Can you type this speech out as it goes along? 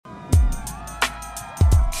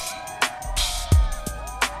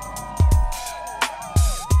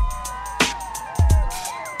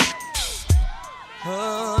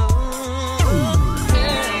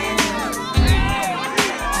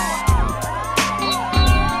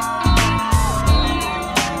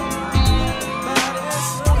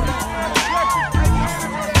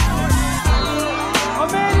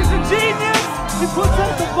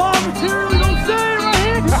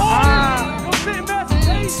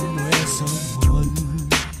somewhere, someone.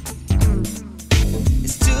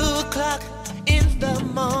 It's 2:00 in the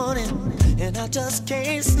morning, and I just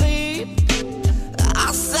can't sleep.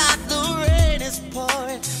 Outside the rain is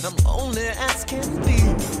pouring, I'm lonely as can be.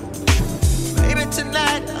 Maybe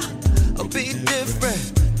tonight I'll be different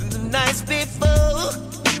than the nights before.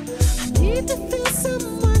 I need to feel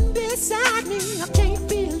someone beside me. I can't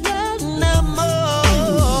be alone no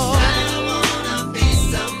more. I wanna be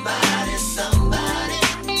somebody, somebody.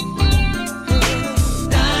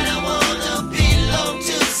 I wanna belong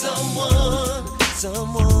to someone,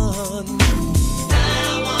 someone. I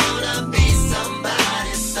wanna be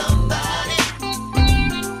somebody, somebody.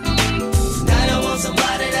 I don't want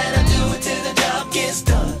somebody that'll do it till the job gets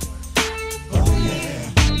done. Oh yeah.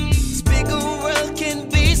 This big old world can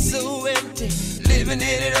be so empty, living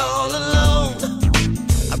in it all alone.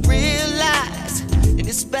 I realize in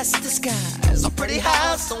its best disguise, a pretty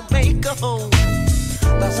house don't make a home.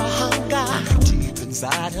 There's a hunger deep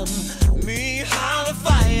inside of me, how the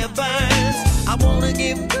fire burns. I wanna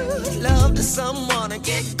give good love to someone and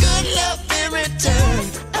get good love in return.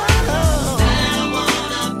 Oh, I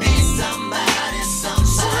wanna be somebody,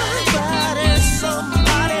 somebody, somebody,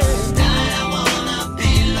 somebody. I wanna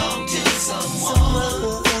belong to someone.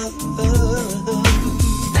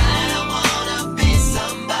 I wanna be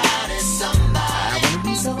somebody, somebody. I wanna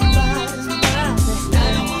be somebody, somebody. I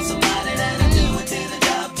don't want somebody that'll do it till the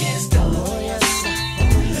job gets done. Oh yes,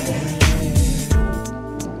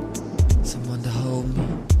 Someone to hold me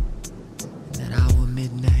in that hour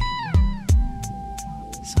midnight.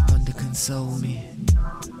 Someone to console me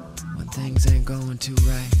when things ain't going too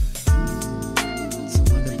right.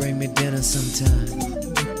 Someone to bring me dinner sometime.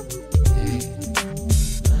 Yeah.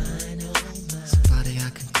 Somebody I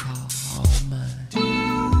can call all mine.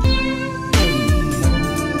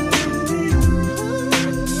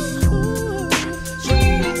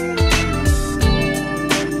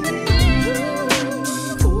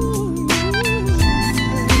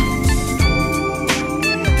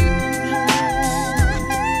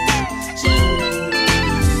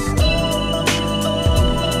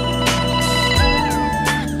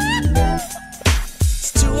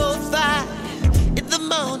 it's 2:05 in the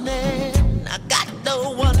morning. I got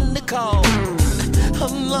no one to call.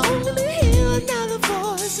 I'm lonely to hear another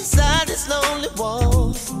voice inside this lonely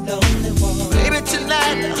wall. Lonely wall. Maybe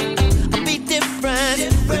tonight I'll be different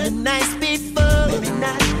than the nights before. Maybe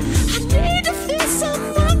not. I need to feel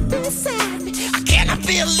someone beside me. I cannot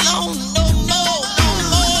be alone, no, no, no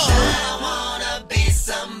more. I wanna be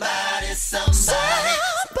somebody, somebody.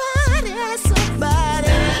 Somebody, somebody.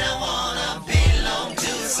 I don't wanna belong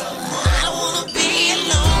to someone. I don't wanna be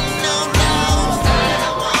alone, no, no. I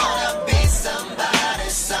don't wanna be somebody,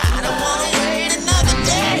 somebody. I don't wanna wait another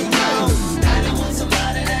day, no. I don't want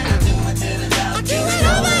somebody that'll do it till the job gets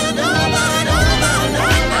done. Over and over and over and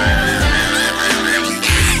over.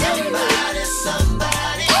 Somebody,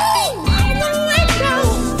 somebody. I don't wanna wait, no.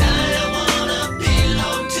 I don't wanna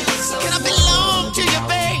belong to someone. Can I belong to you,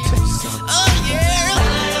 babe? Oh yeah.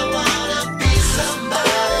 I don't wanna be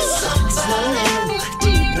somebody, somebody.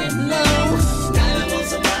 Deep and low. I don't want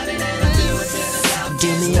somebody that'll do it till the job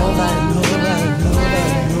Give gets me done. over and over and over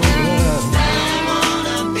and over. I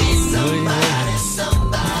wanna be somebody,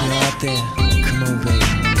 somebody. You're out there. Come on, baby.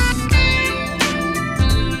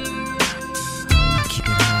 I'll keep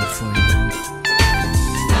it hard for you.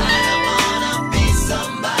 I wanna be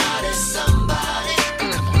somebody, somebody.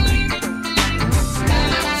 Come on, baby. I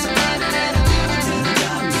want somebody that'll do it till the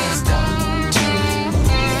job gets done.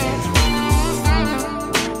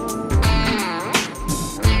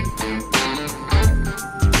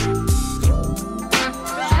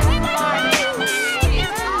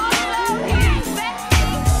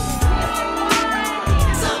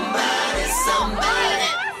 Somebody, somebody.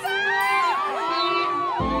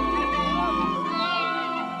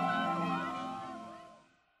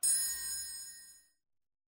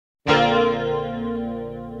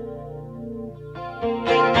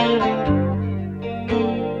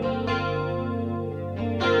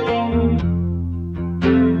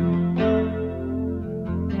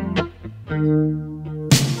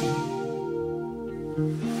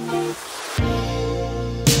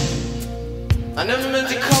 I never meant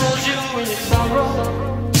to cause you any sorrow.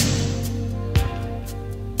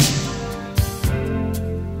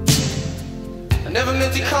 I never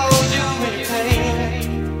meant to cause you any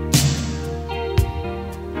pain.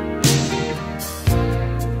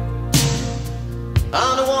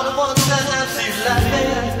 I'm the one who wants to have you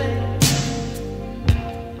laughing.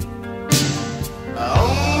 I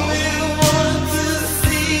only want to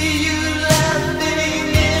see you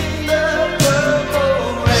laughing in the purple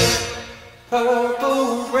rain. Purple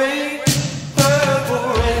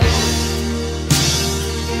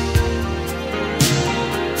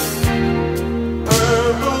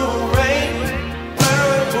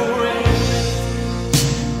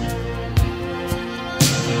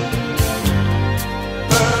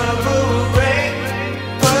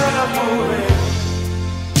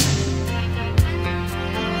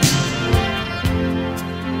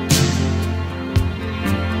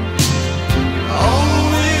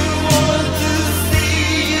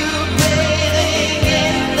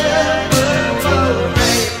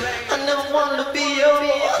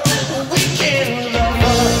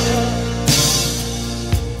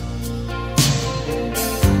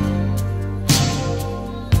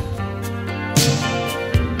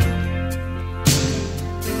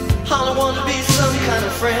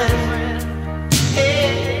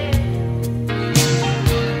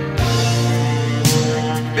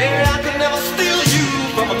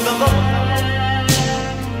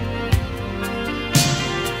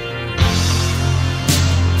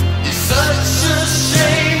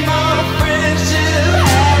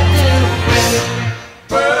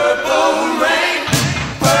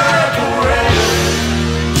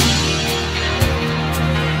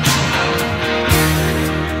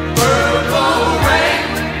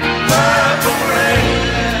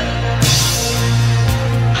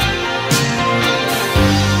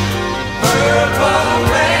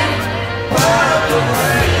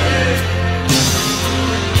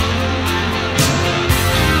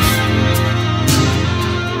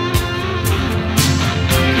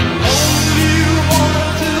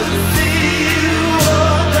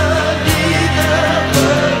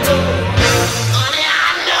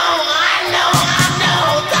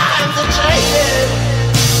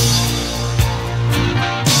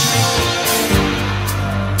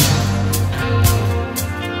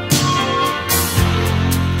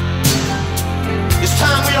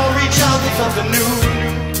Something new,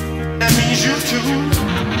 that means you too.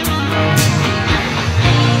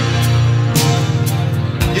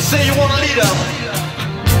 You say you want a leader,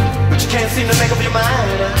 but you can't seem to make up your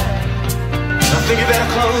mind. I think you better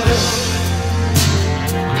close it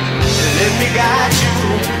and let me guide you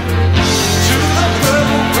to the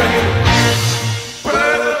purple rain.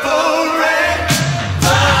 Purple rain,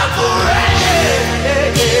 purple rain,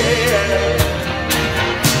 yeah, yeah.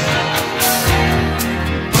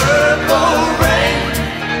 Purple rain,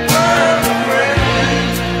 purple rain.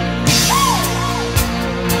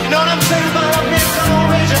 You know what I'm saying about up here? Come on,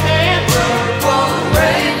 raise your hand. Purple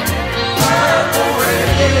rain, purple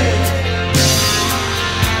rain.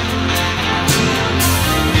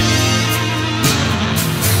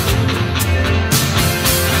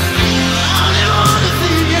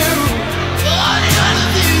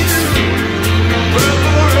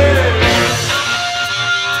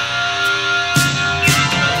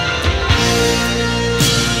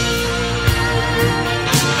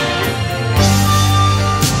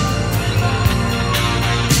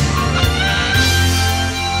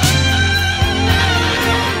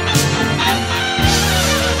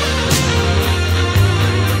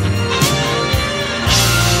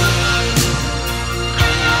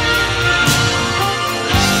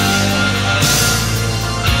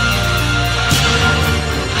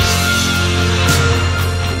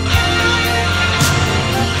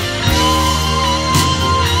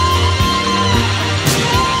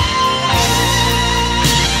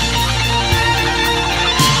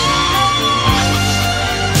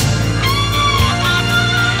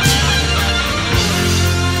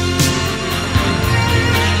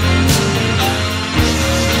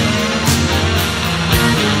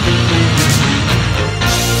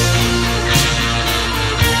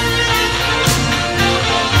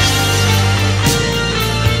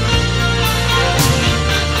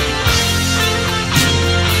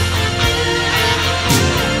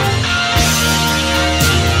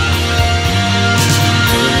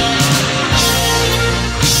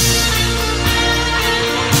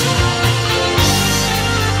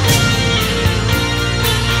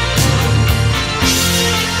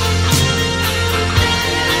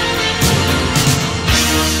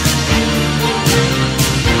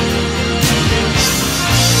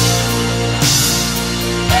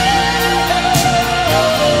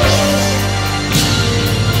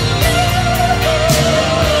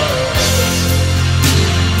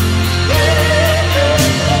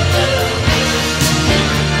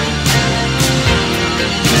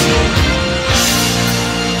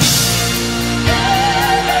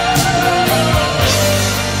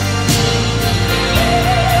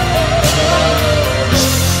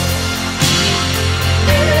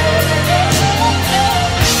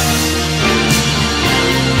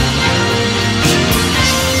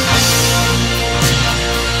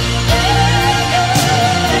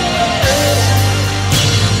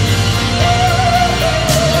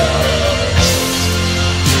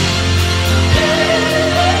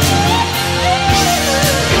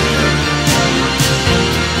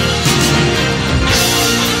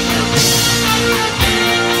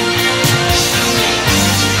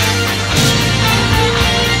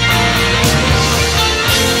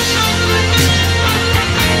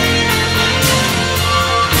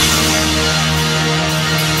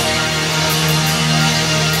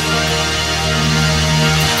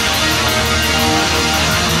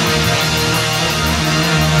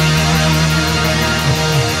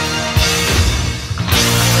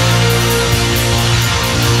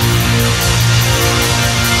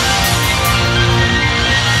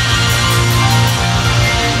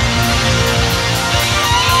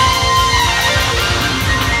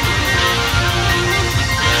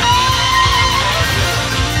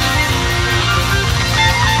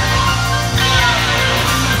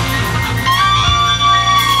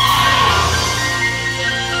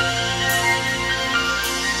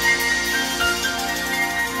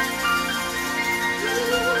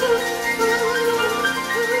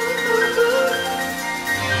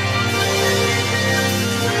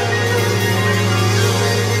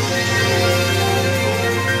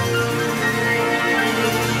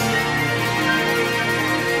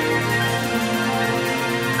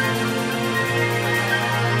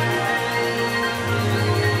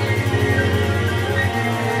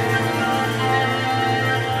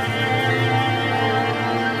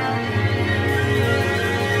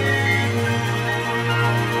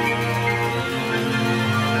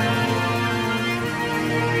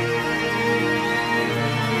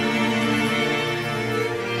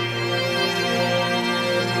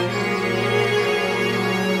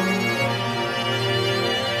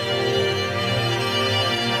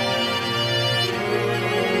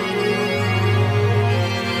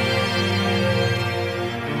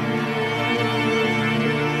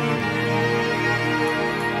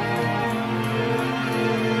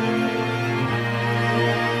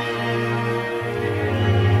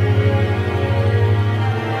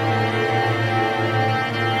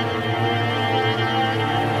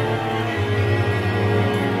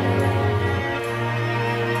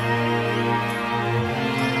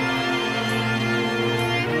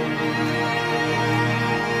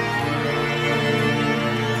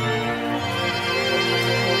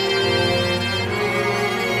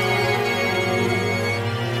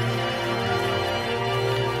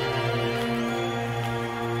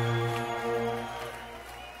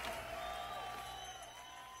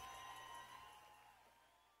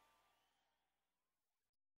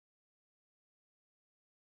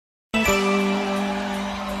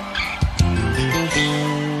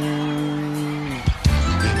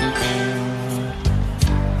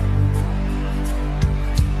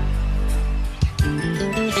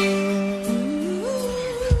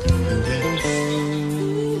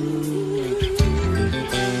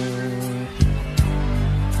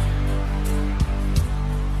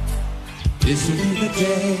 This will be the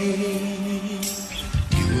day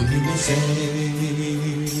you will hear me say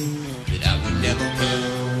that I would never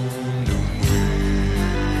run away.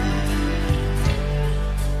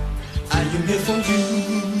 I am here for you.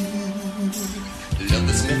 Love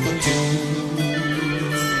is meant for two.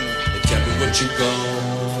 Tell me what you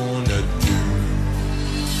gonna do.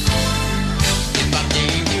 If I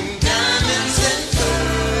gave you diamonds and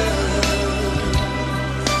pearls,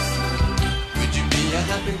 would you be a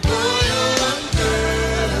happy boy or a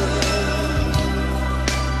girl?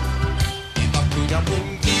 If I could, I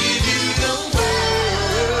wouldn't give you the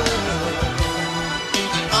world.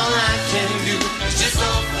 All I can do is just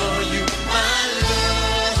offer you my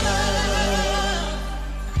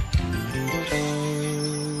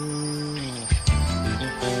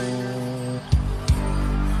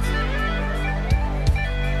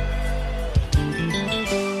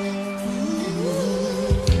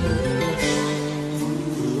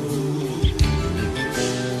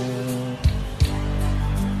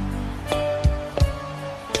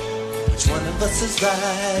us is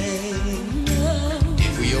right.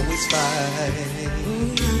 If we always fight,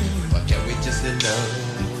 why can't we just let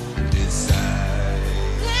love decide?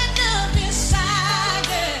 Let love decide,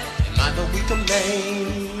 yeah. Am I the weaker man?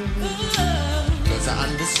 Cause I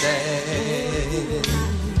understand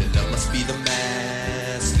that love must be the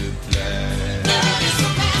master plan. Love is the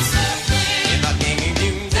master plan. If I gave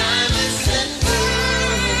you diamonds and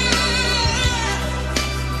pearls,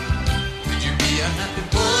 would you be a happy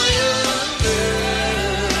boy or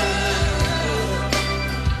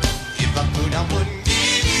I wouldn't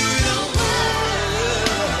give you the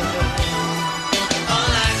world.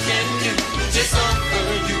 All I can do is just offer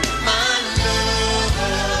you my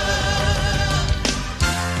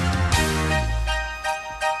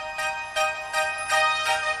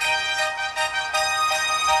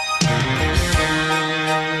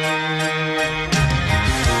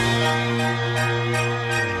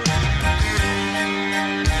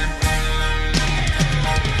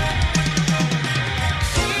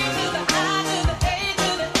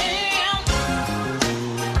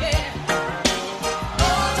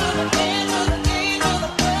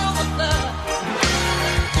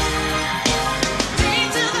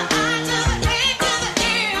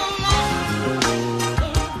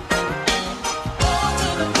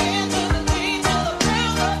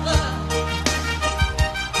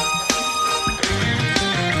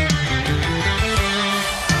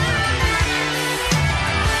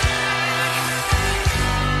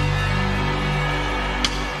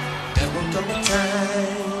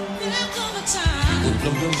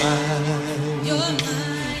blow your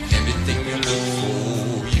mind. Everything you look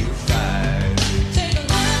for, you find. Take a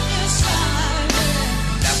look inside.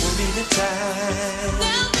 That will be the time.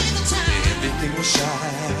 That'll be the time. Everything will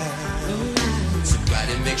shine. So bright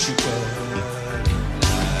it makes you burn.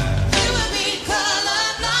 You will be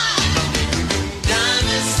colorblind.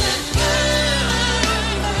 Diamonds and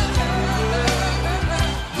pearls.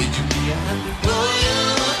 Would you be a happy boy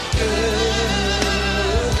or a girl?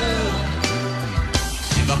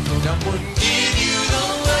 If I could, I wouldn't give you the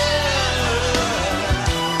world.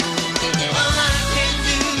 All I can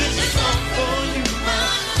do is just offer you my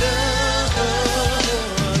love.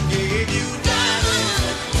 Give you diamonds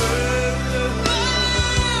and pearls.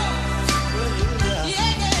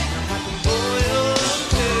 Yeah, yeah. Happy boy or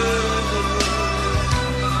girl.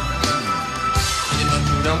 If I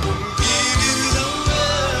could, I wouldn't give you the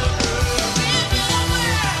world.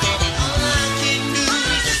 All I can do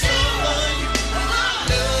is just offer you my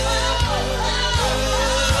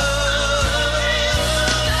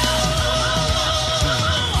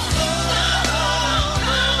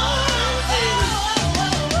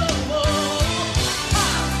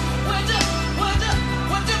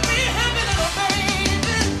Would you be happy, little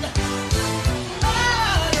baby?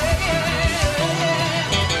 Oh, yeah.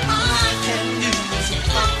 all I can do is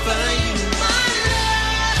offer you my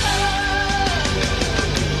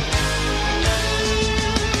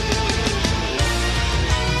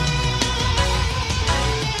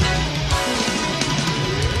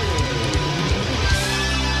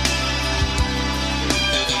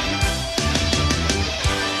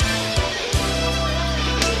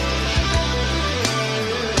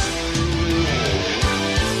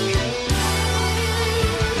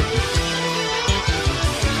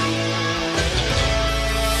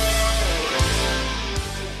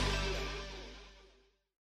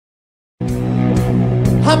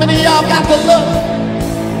How many of y'all got the look?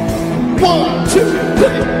 1, 2, 3.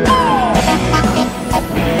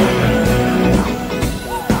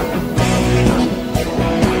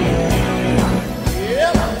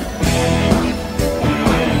 Yep.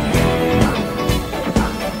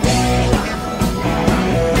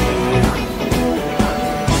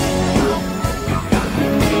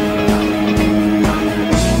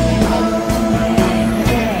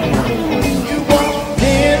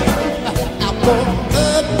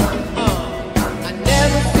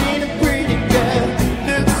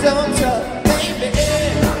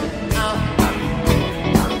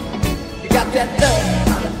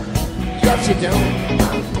 don't.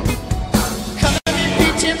 Color me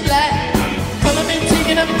peach and black, color me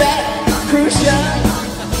taking them back. Crucial,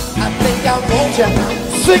 I think I want you.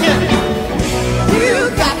 Sing it.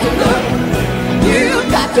 You got to look, you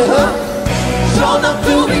got to hook. Show enough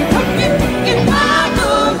to be cooking in my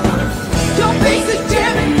book. Your face is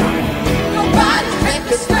jamming, your body's neck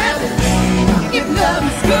is slamming. If love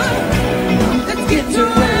is good, let's get to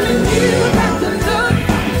running. You got to look,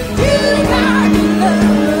 you got to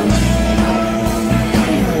love.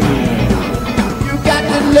 You got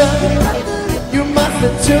to look, you must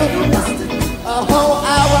have took a whole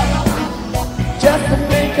hour just to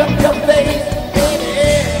make up your face, baby.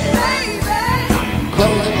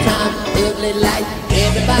 Closing time, ugly light,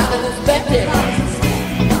 everybody's expected.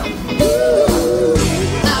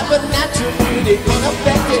 But natural beauty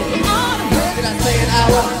unaffected. Did I say an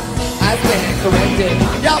hour? I stand corrected.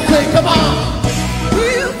 Y'all say, come on.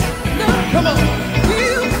 Come on.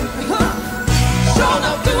 Show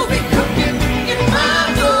enough to be cooking in my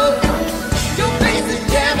book. Your face is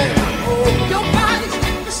jamming. Your body's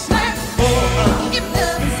in the slap. If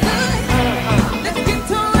love is good, let's get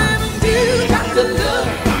to living. You got to love.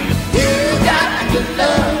 You got to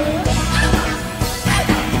love.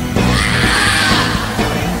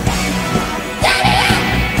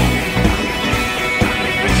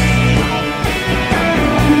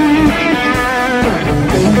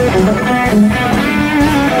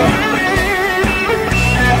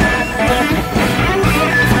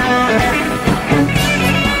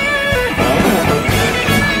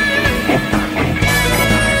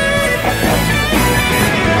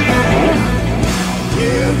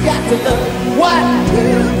 What?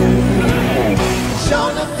 Show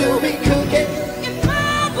enough to be cooking in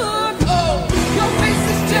my book. Oh, your face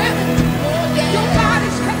is jamming. Oh, yeah. Your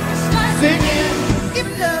body's kind of singing. If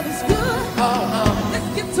love is good, let's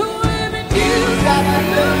get to living. You got to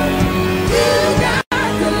love. You got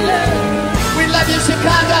to love. We love you,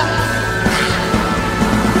 Chicago.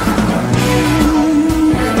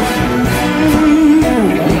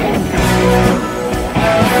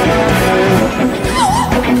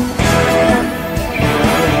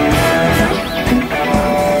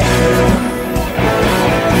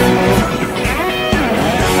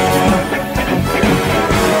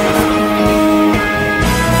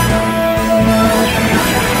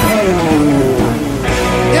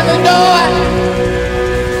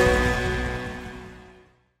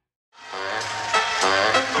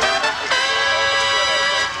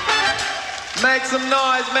 Make some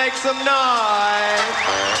noise, make some noise.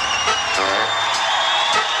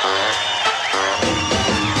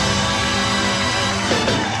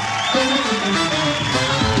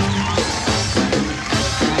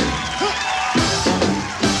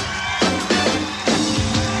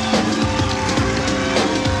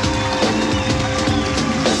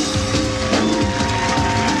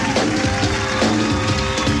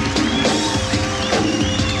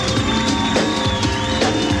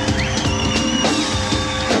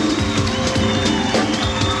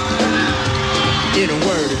 In a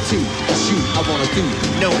word or two, shoot, I wanna do.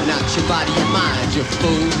 No, not your body, your mind, you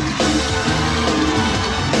fool.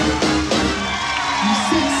 You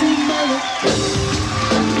sexy mother.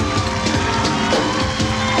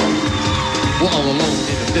 We're all alone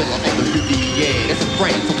in the villa on the Riviera. There's a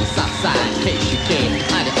friend from the south side, in case you can.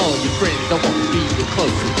 I know all your friends don't want to be your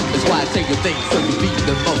closest. That's why I tell you things so you be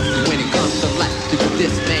the most. When it comes to life, to be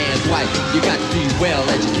this man's wife, you got to be well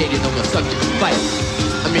educated on the subject of fight.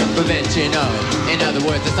 I mean prevention of. In other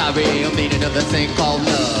words, it's our real meaning of the thing called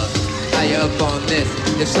love. Are you up on this?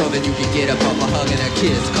 If so, then you can get up off a hug and a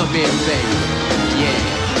kiss. Come here, baby. Yeah.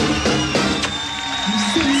 You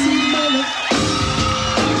sexy mother.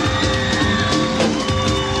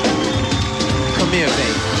 Come here,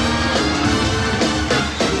 baby.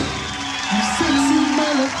 You sexy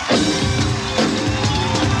mother.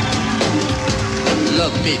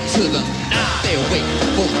 Love me to the stay awake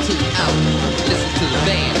for 2 hours. Listen to the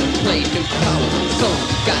band play new power. So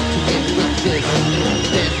got to get with this.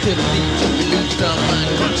 Dance to the beat till we lose our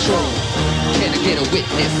mind control. Can I get a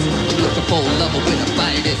witness? I'm looking for a lover with a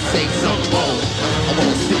body that say some more. I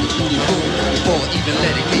wanna see the booty boom before even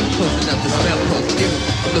letting get close enough to smell perfume.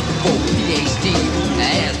 I'm looking for a PhD,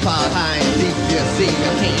 ass piled high and deep. You see,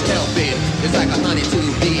 I can't help it. It's like a honey to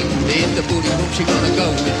bee. In the booty room, she gonna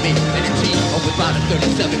go with me. And the G over about a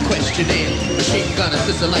 37 questioning. Machine gun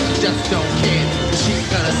sister like you just don't care. Machine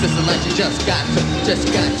gun sister like you just got to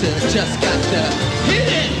hit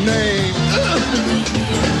it. Name,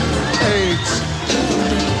 age,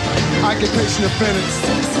 occupation offenders.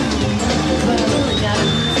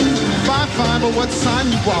 Fine, but what sign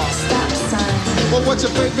you are? son. Well, what's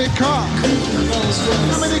your favorite car? Rolls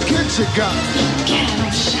Royce. How many kids you got?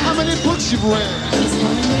 Cattle shop. How many books you've read? Is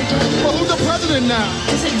one of your dad? Well, who's the president now?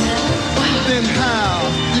 Does it matter? Wow. Then how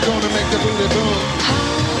you gonna make the booty boom?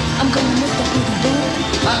 How? I'm gonna make that booty boom.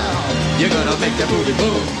 How you gonna make that booty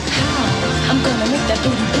boom? How? I'm gonna make that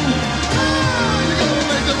booty boom. You gonna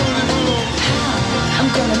make the booty boom? How? I'm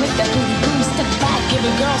gonna make that booty boom. Step back, give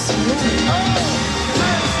a girl some room. Oh,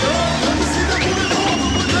 let's go. Let me see the booty boom.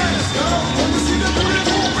 Let's go. Let me see the booty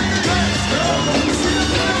boom. Let's go. Let me see the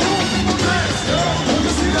booty boom. Let's go. Let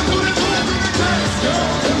me see the booty boom. Let's go.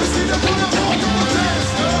 Let me see the booty boom. Let's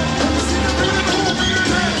go. Let me see the booty boom.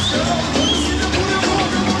 Let's go. Let me see the booty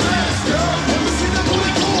boom. Let's go. Let me see the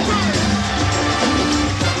booty boom.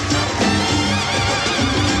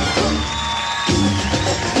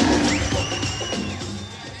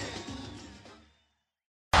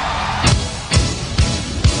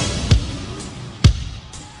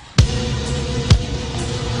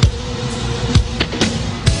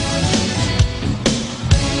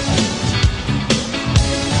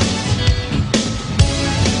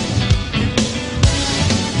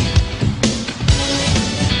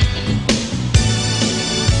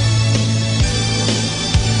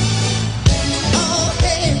 Oh,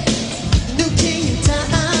 hey, new king in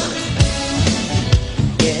town.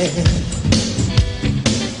 Yeah.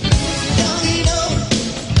 Young and old,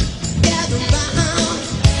 gather round.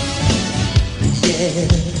 Yeah.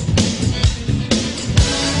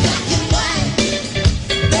 Black and white,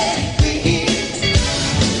 red and green.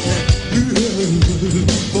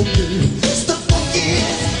 It's the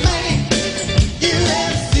funkiest man you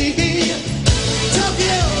ever see.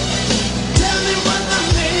 Tokyo, tell me what my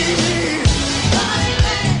name is. Party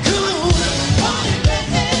man, cool, party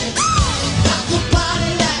man. Rock the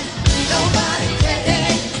party like nobody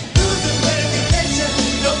can. Losing reputation,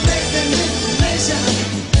 no place in this nation.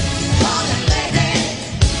 Party lady,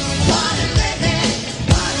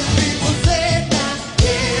 party people say now,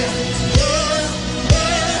 yeah,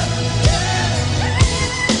 yeah, yeah, yeah.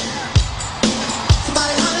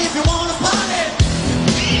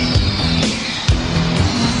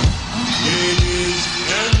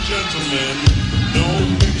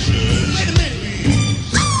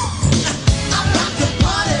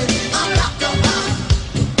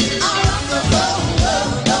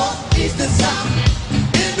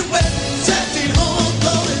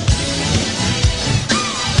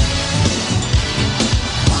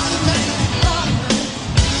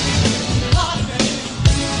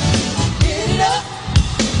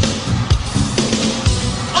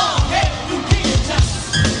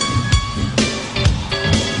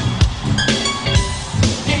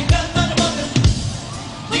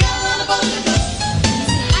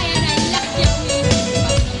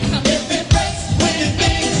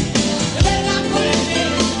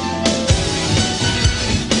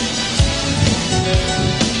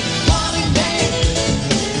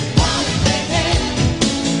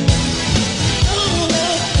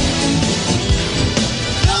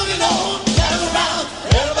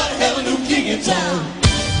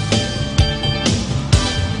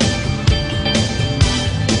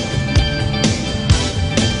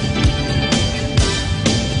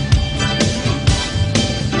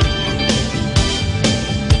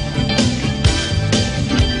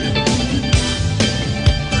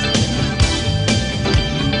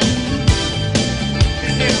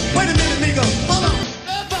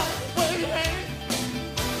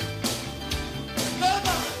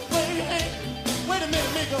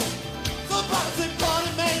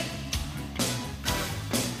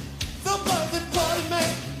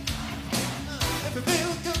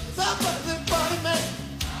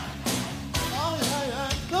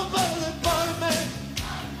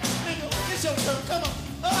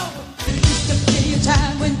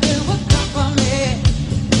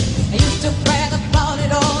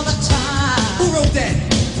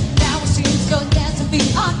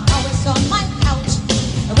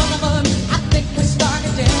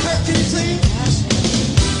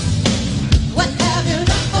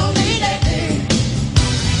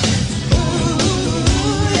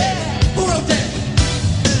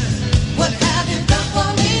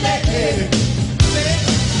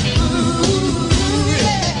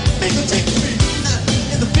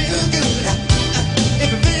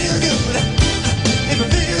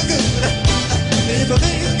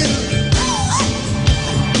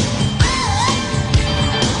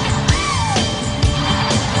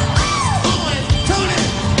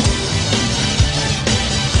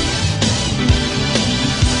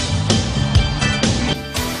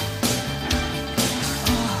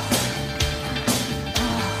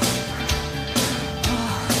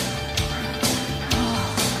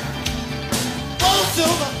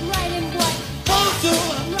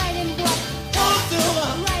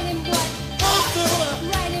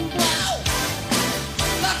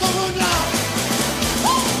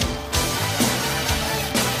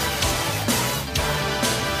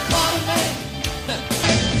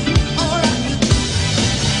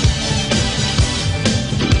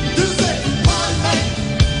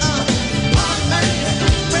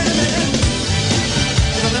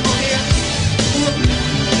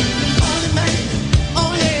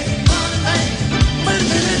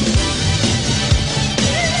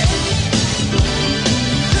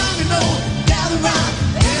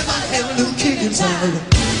 get a little kick inside.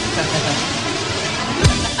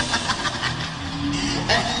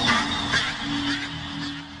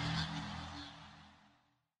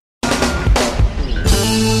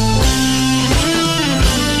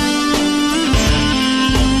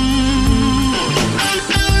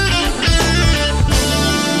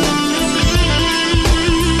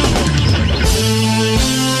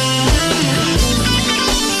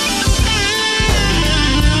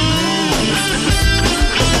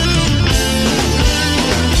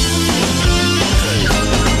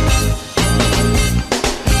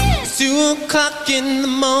 O'clock in the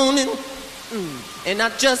morning, and I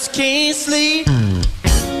just can't sleep.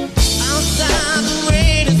 Outside the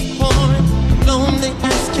rain is pouring, lonely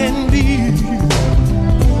as can be.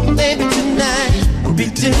 Maybe tonight will be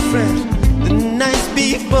different than the nights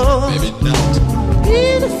before. Maybe not.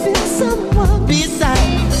 Need to feel someone beside.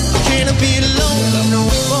 Can't I be alone no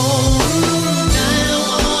more? I don't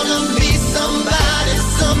wanna be somebody,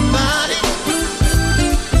 somebody.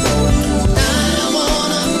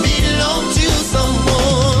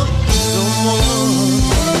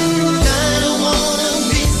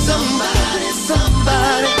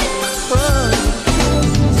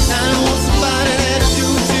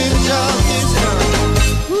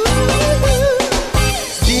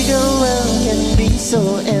 So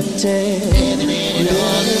empty,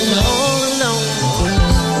 all alone.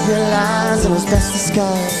 Realize it was best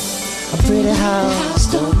discard. A pretty house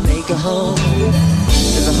don't make a home.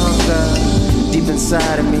 There's a hunger deep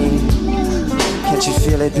inside of me. Can't you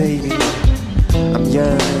feel it, baby? I'm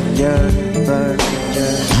yearning, yearning, burning,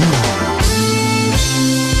 yearning.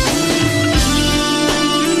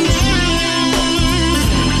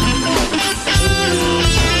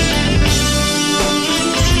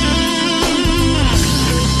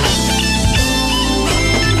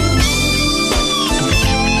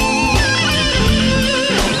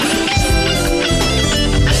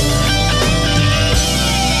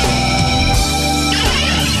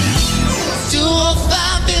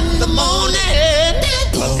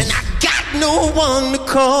 No one to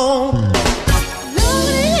call.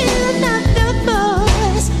 Lonely and not the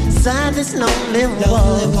voice inside this lonely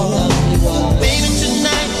wall. Baby,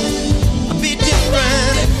 tonight I'll be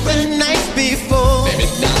different than the nights before. Baby,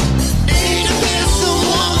 need to feel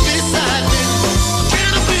someone beside me.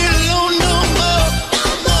 Can't I be alone no more?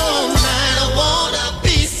 No more. I wanna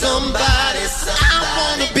be somebody. I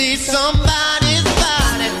wanna be somebody's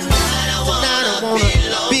body. I wanna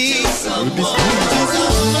be someone.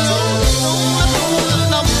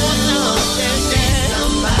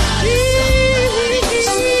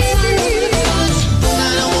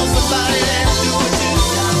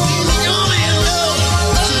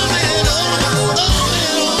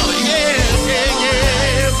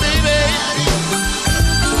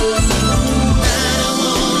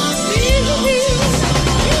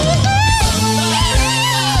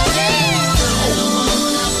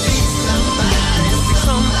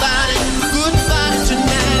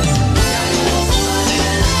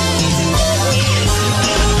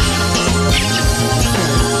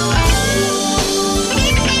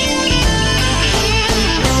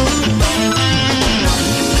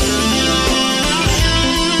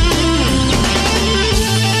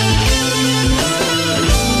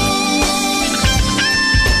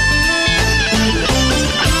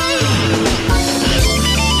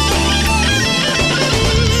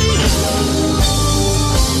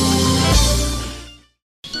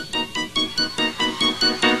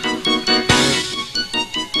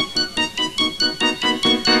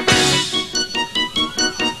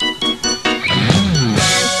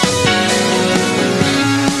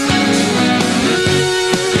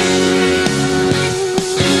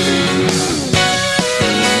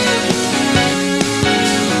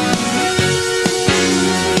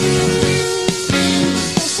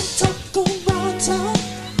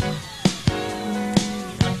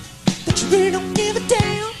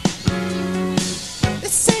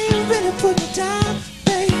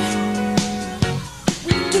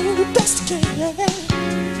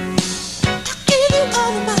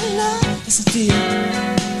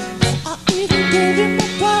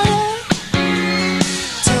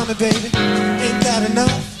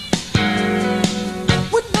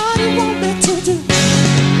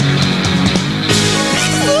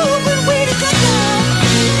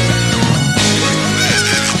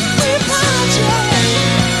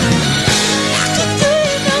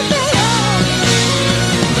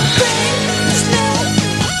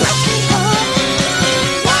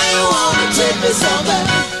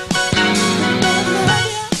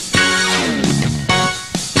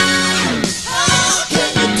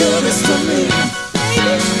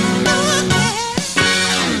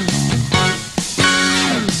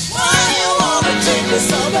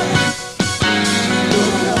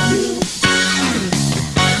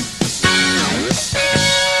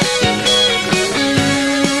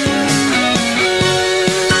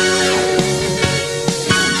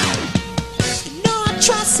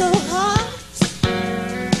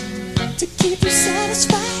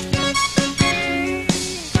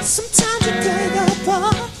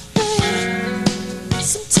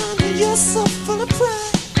 you're so full of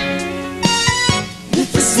pride.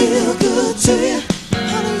 If it's still good to you,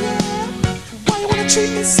 honey, yeah, why you wanna treat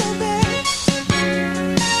me so bad?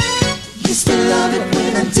 Used to love it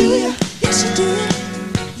when I do you, yes you did.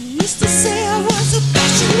 You used to say I was the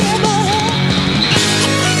best you ever had.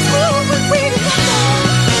 Oh, when we got there.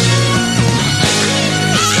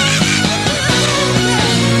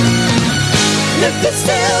 If it's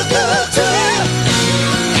still good to you,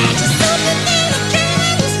 there's just something that I can't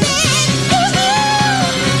understand.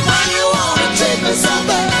 Why you wanna treat me so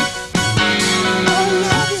bad? I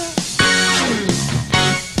love you.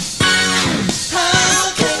 How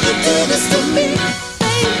can you do this to me,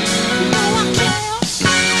 baby? You know I can't.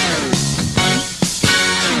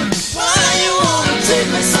 Why you wanna treat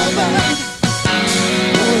me so bad? I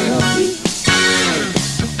love you.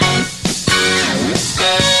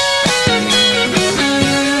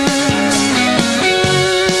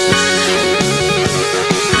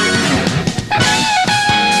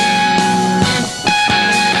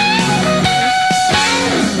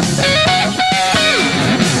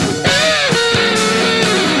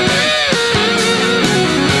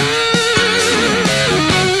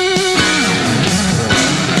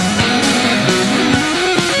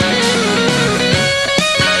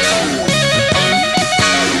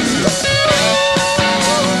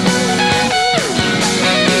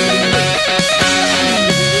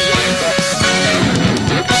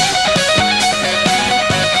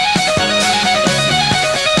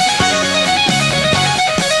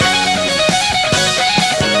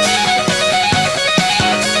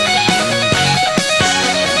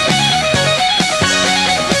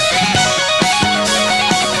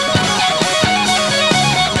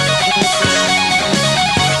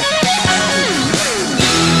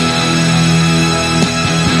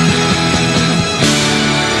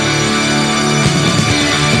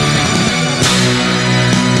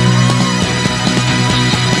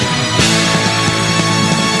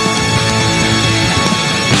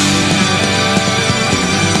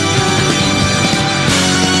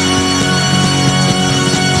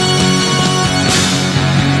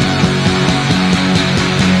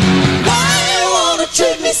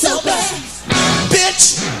 Treat me so bad,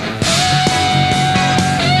 bitch.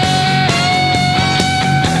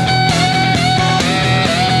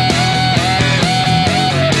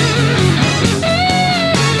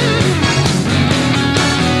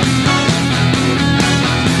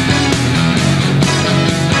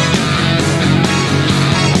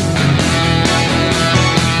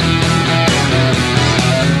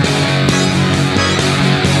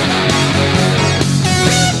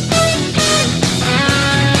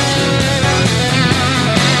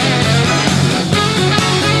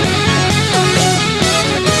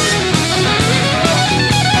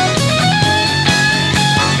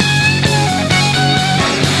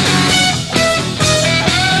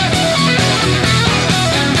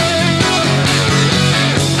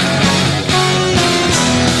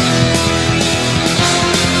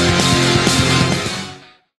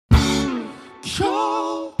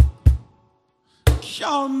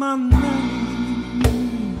 Call my name.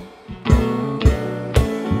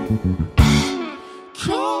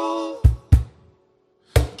 Call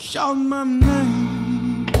my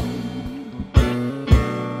name. I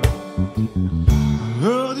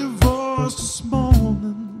heard your voice this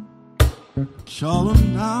morning,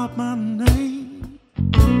 calling out my name.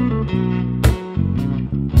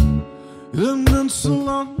 It meant so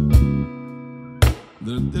long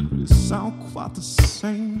that it didn't really sound quite the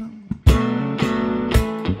same.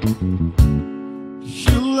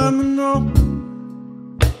 You let me know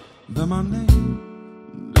that my name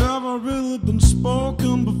never really been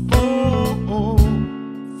spoken before.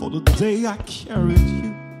 For the day I carried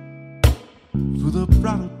you through the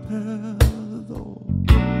bridal path.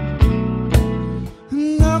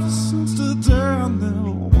 And ever since the day I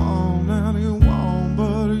never want anyone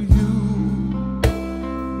but you.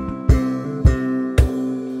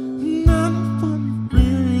 And anyone who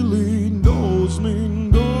really knows me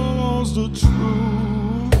knows the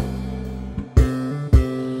truth,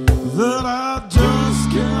 that I just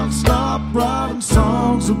can't stop writing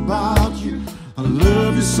songs about you. I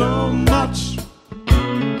love you so much,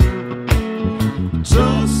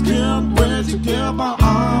 just can't wait to get my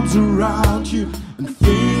arms around you and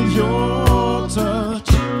feel your touch.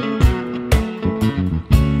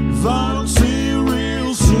 If I don't see you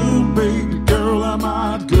real soon, baby girl, I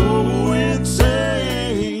might go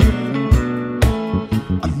insane.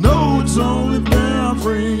 I know it's only been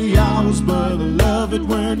 3 hours, but I love it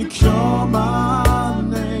when you call my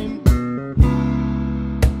name.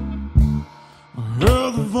 I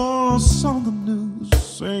heard the voice on the news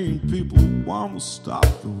saying people want to stop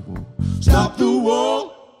the war. stop the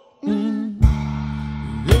war.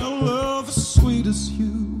 They'll love as sweet as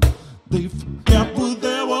you. They forget what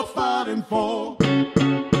they were fighting for.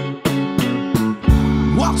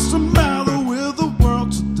 What's the matter with the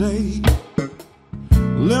world today?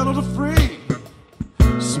 Little to free,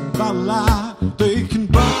 somebody lie. They can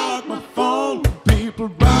block my phone, people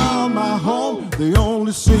round my home. They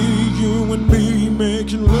only see you and me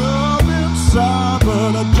making love inside.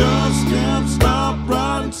 But I just can't stop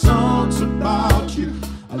writing songs about you.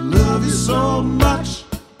 I love you so much.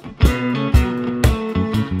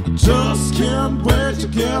 I just can't wait to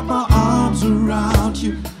get my arms around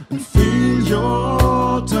you and feel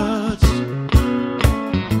your touch.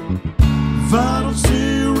 If I don't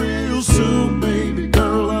see you real soon, baby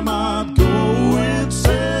girl, I might go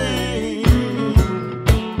insane.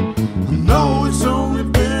 I know it's only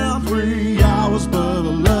been 3 hours, but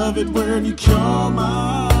I love it when you call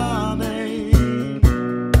my name.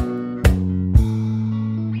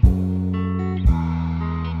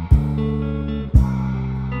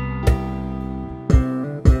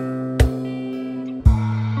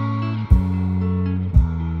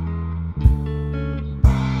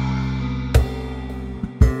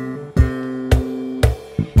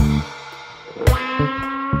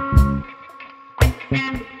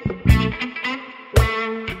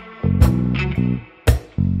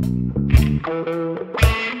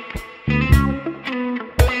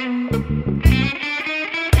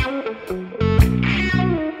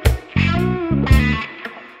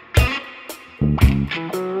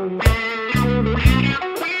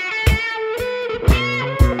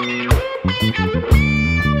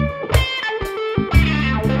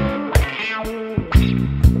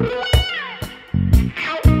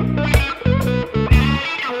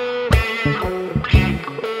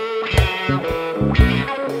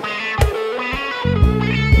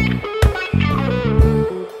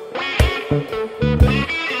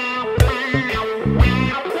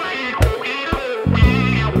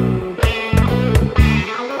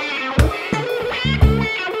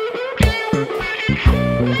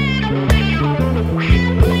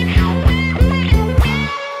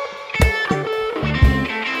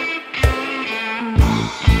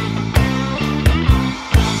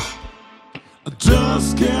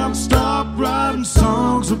 Just can't stop writing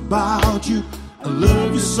songs about you. I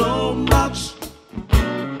love you so much.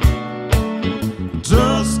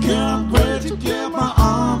 Just can't wait to get my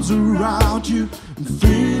arms around you and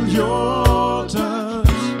feel your touch.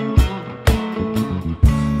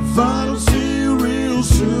 If I don't see you real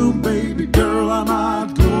soon, baby girl, I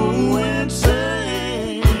might go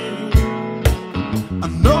insane. I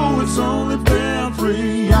know it's only been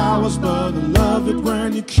 3 hours, but I love it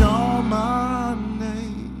when you call my name.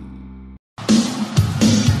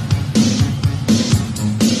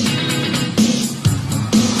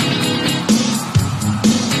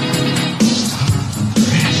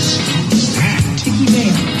 Vicky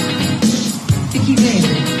Vale. Vicky Vale.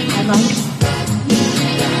 I like that.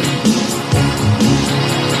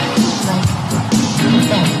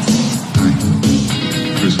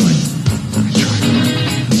 Bruce Wayne. I try to love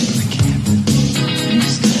you, but I can't. You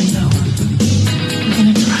just gotta know. We're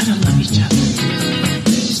gonna try to love each other.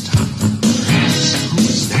 Stop. Who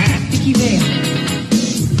is that? Vicky Vale.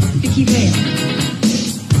 Vicky Vale.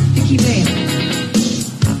 Vicky Vale.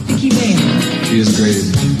 Vicky Vale. She is great,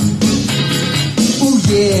 isn't she? Ooh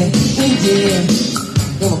yeah,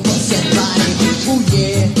 wanna bust that body. Ooh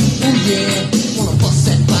yeah, wanna bust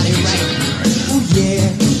that body right. Ooh yeah,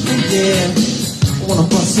 wanna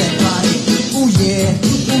bust that body. Ooh yeah,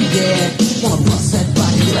 wanna bust that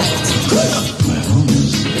body right. Well,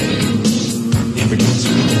 never gets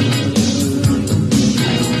me. I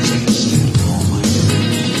always have to stand for all my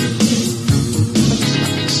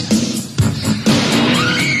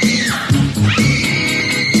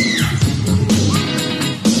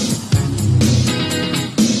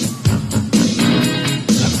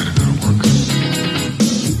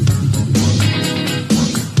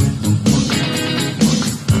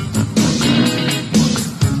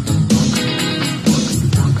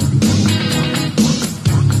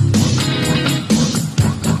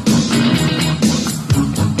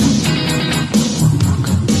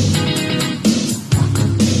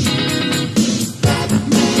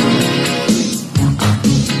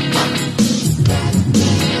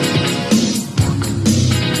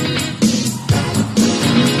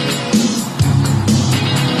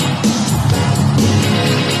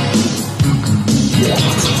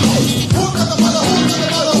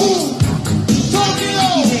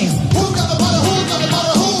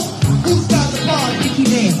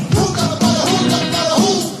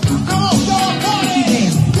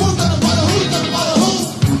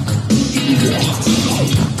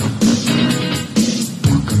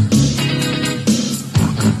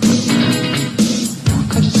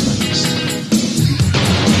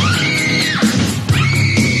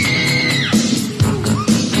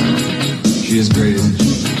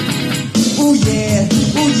Ooh yeah,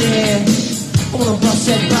 I wanna bust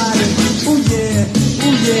that body. Ooh yeah,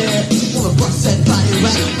 wanna bust that body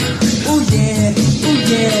right. Ooh yeah,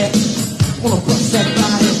 wanna bust that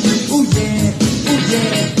body. Ooh yeah,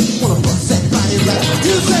 wanna bust that body right.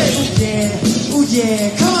 You say, ooh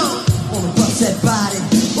yeah, come on, wanna bust that body.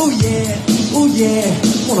 Ooh yeah,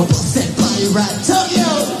 wanna bust that body right. Tokyo,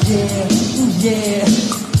 ooh yeah,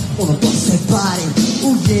 wanna bust that body.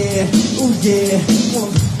 Ooh yeah,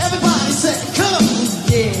 wanna, everybody say, come on.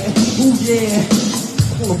 Ooh yeah,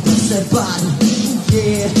 wanna bust that body.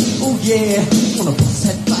 Ooh yeah, wanna bust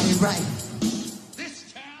that body right.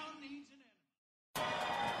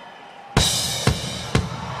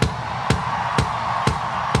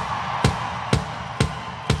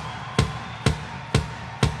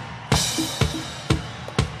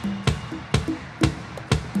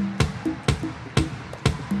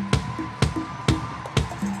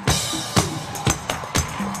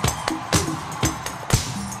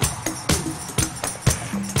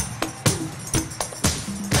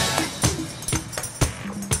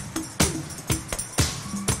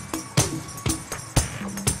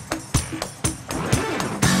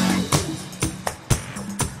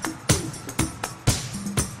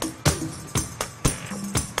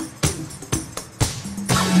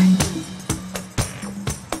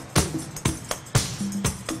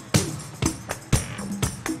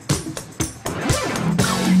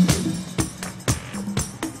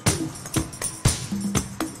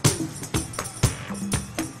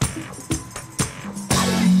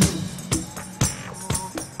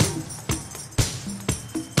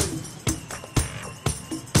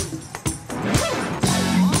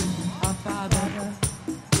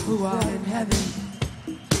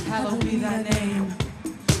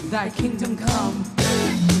 Thy kingdom come,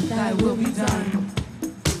 thy will be done,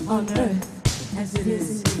 on earth as it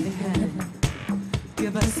is in heaven.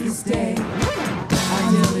 Give us this day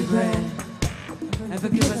our daily bread, and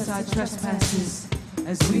forgive us our trespasses,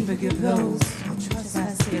 as we forgive those who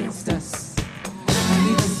trespass against us. And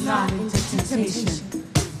lead us not into temptation,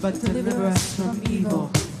 but deliver us from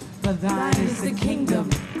evil. For thine is the kingdom,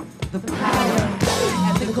 the power,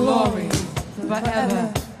 and the glory,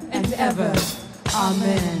 forever and ever.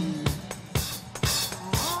 Amen.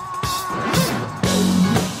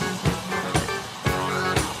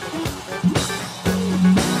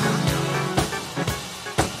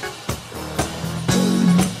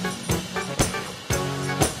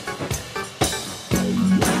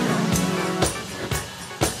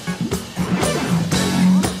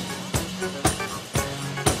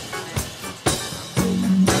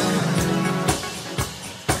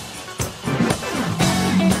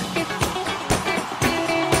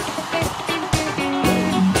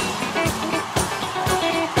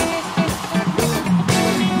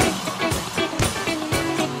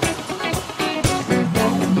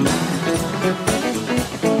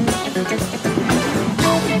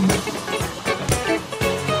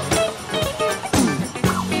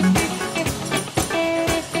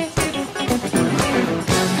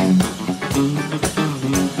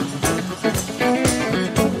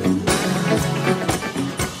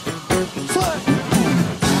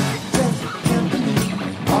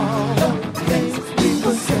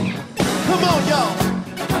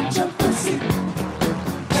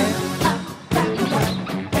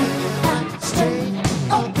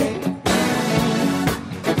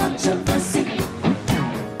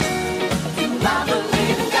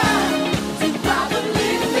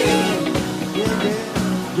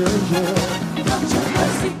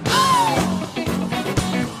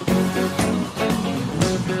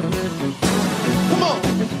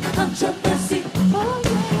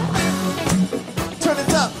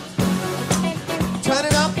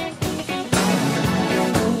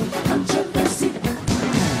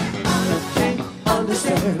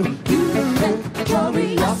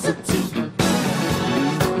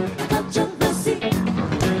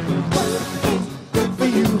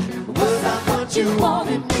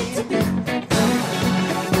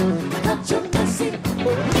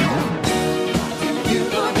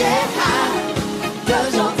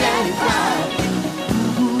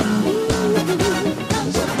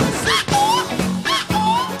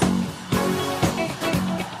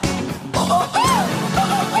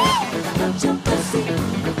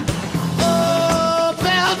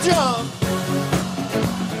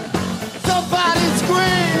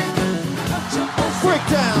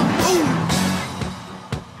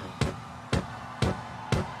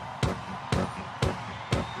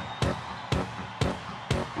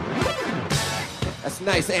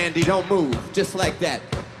 Nice, Andy, don't move. Just like that.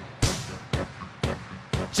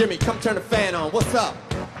 Jimmy, come turn the fan on. What's up?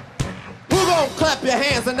 Move on, clap your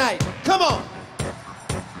hands tonight. Come on.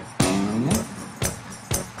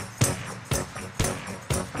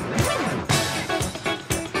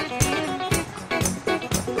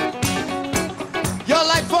 Y'all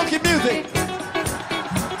like funky music?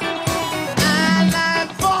 I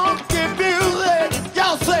like funky music.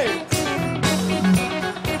 Y'all say it.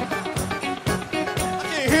 I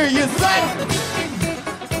can hear you say it.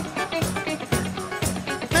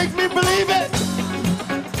 Make me believe it.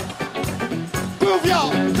 Groove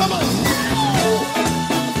y'all, come on.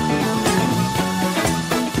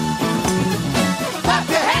 Clap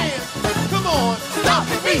your hands, come on. Stop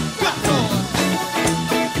the beat, clap on.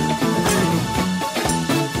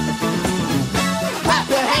 Clap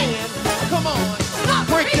your hands, come on.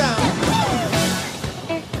 Break down.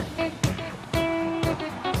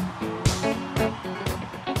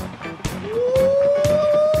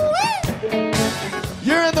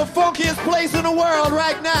 You're in the funkiest place in the world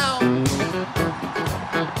right now.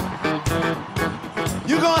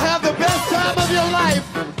 You're gonna have the best time of your life.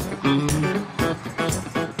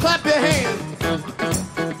 Clap your hands.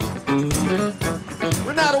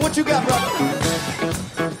 Renato, what you got, brother?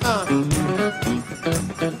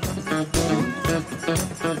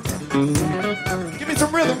 Give me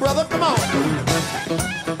some rhythm, brother. Come on.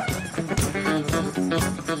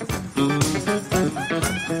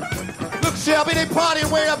 Look, Shelby, they partying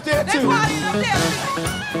way up there, too. They partying up there.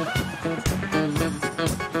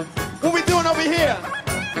 What we doing over here?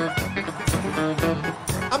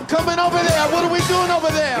 I'm coming over there. What are we doing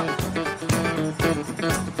over there?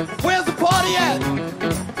 Where's the party at?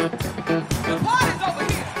 The party's over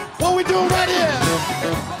here. What we doing right here?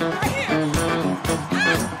 Right here.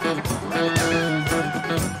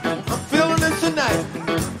 I'm feeling this tonight.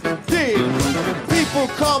 Dig. People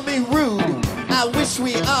call me rude. I wish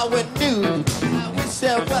we all were nude. I wish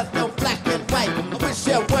there was no black and white. I wish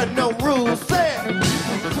there were no rules. Say it.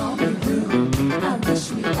 Call me rude. I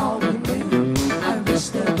wish we all were new. I wish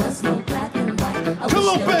there was no black and white. Come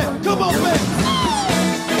on, Ben. Come on, Ben.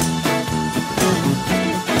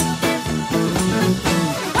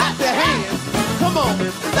 Clap your hands. Come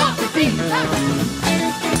on. Stop the beat.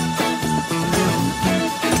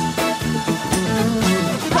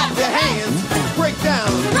 Clap your hands. Break down.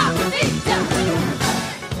 Stop the beat.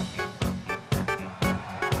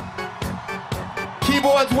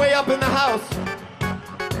 Keyboards way up in the house.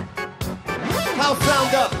 House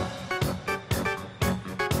sound up.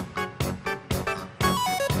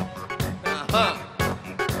 Uh-huh.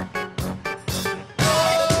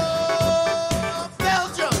 Oh,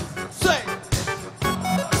 Belgium. Say.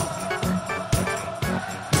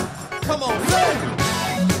 Come on, say.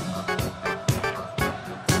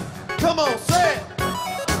 Come on, say.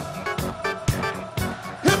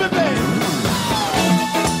 Hit me, baby.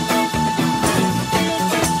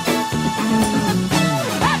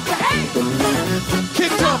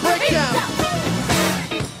 Kick drum, break down.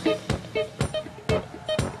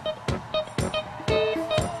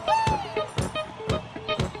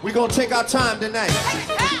 We're gonna take our time tonight.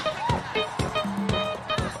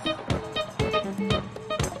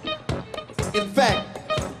 In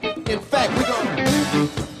fact, we're gonna.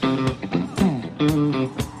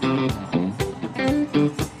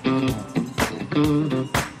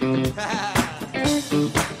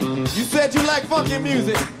 You said you like funky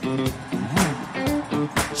music.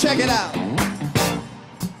 Check it out.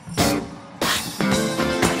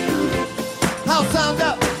 House sound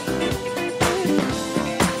up.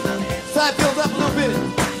 Side feels up a little bit.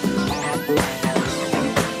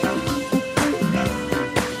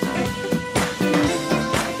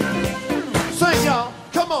 Sing, y'all.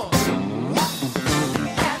 Come on.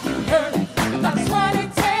 Have you heard about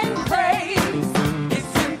 2010 craze?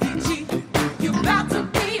 It's MPG. You about to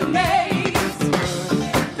be amazed.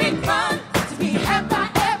 Big fun to be had by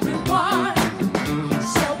everyone.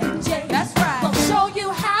 Shelby J. That's right. Gonna show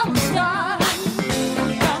you how it's done.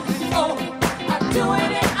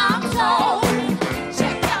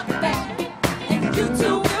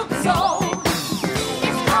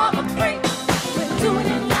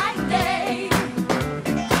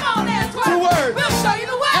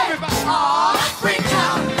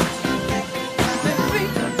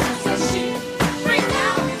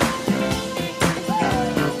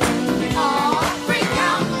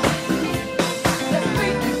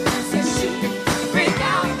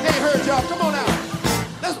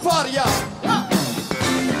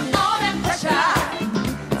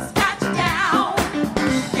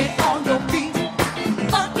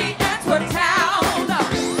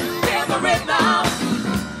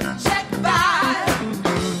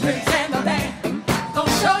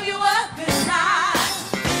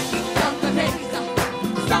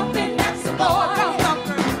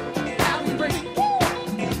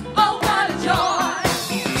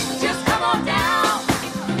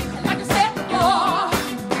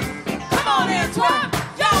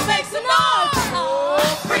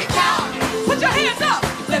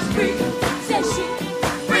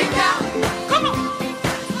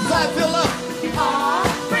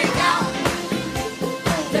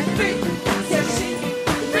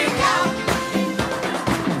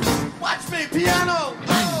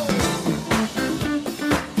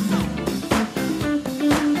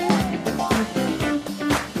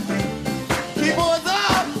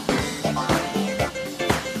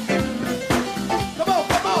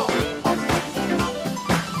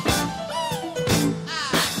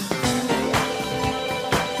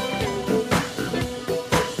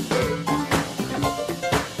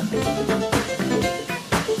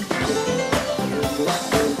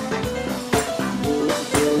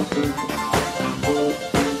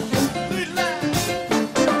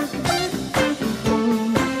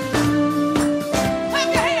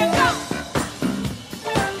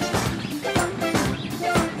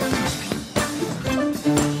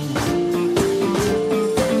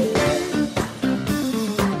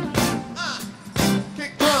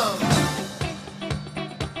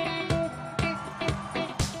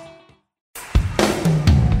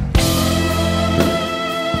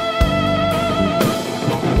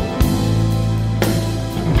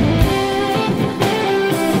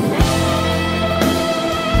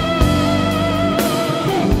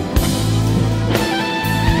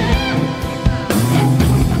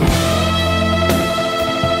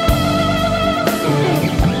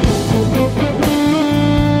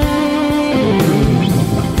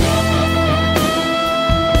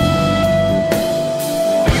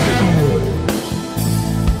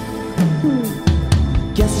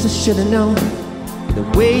 should've known the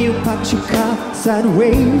way you parked your car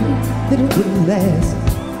sideways that it wouldn't last.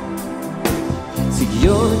 See,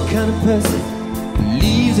 you're the kind of person who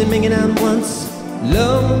leaves him hanging out once,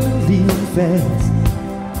 love leaving fast.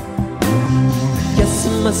 Guess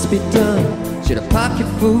it must be done. Should a pocket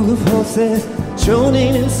full of horses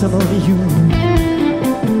droning in some on you.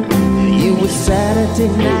 It was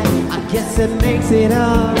Saturday night, I guess that makes it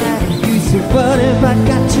alright. You said, what have I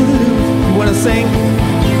got to lose? You wanna sing?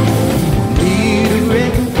 Need a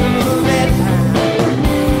record of that time.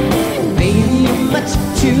 Baby, you're much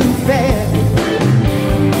too fast.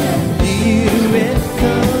 Need a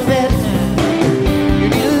record of that time. You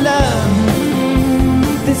need a love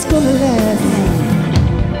that's gonna last.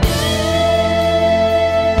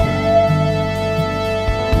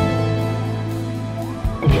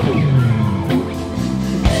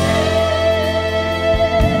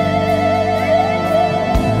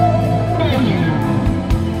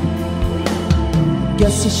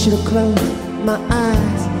 Guess I should have closed my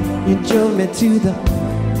eyes. You drove me to the.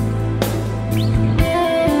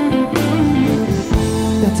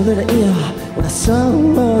 Got a little ear when I saw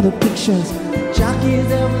all the pictures. Jockeys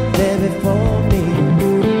that were there before me.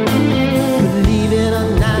 Believe it or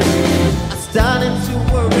not, I started to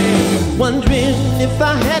worry, wondering if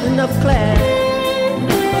I had enough class.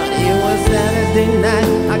 But it was Saturday night,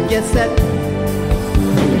 I guess that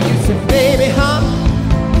you said, baby, huh?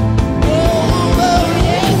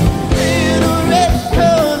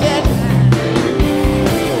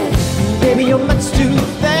 Baby, you're much too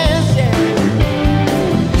fast, yeah.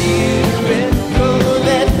 Need a record of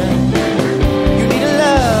that time. You need a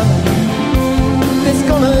love that's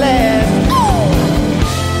gonna last.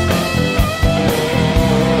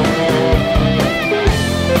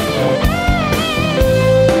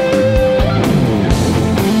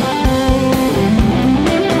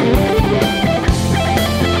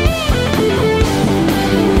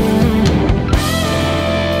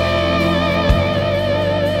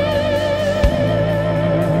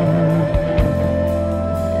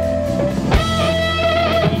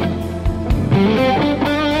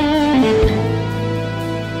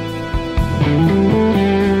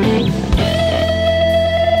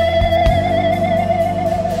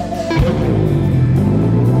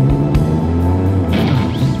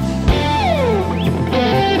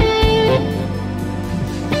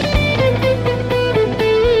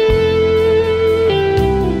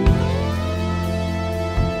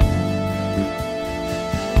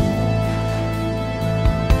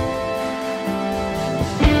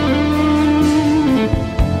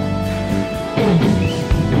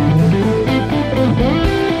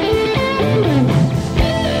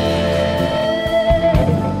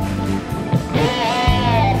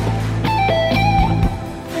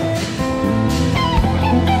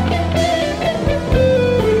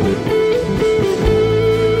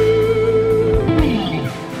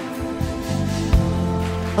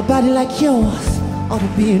 A body like yours ought to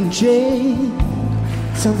be in jail.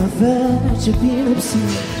 It's on the verge of being obscene.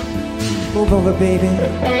 Move over, baby.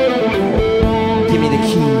 Give me the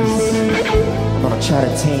keys. I'm gonna try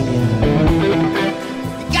to tame you.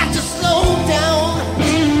 You got to slow down.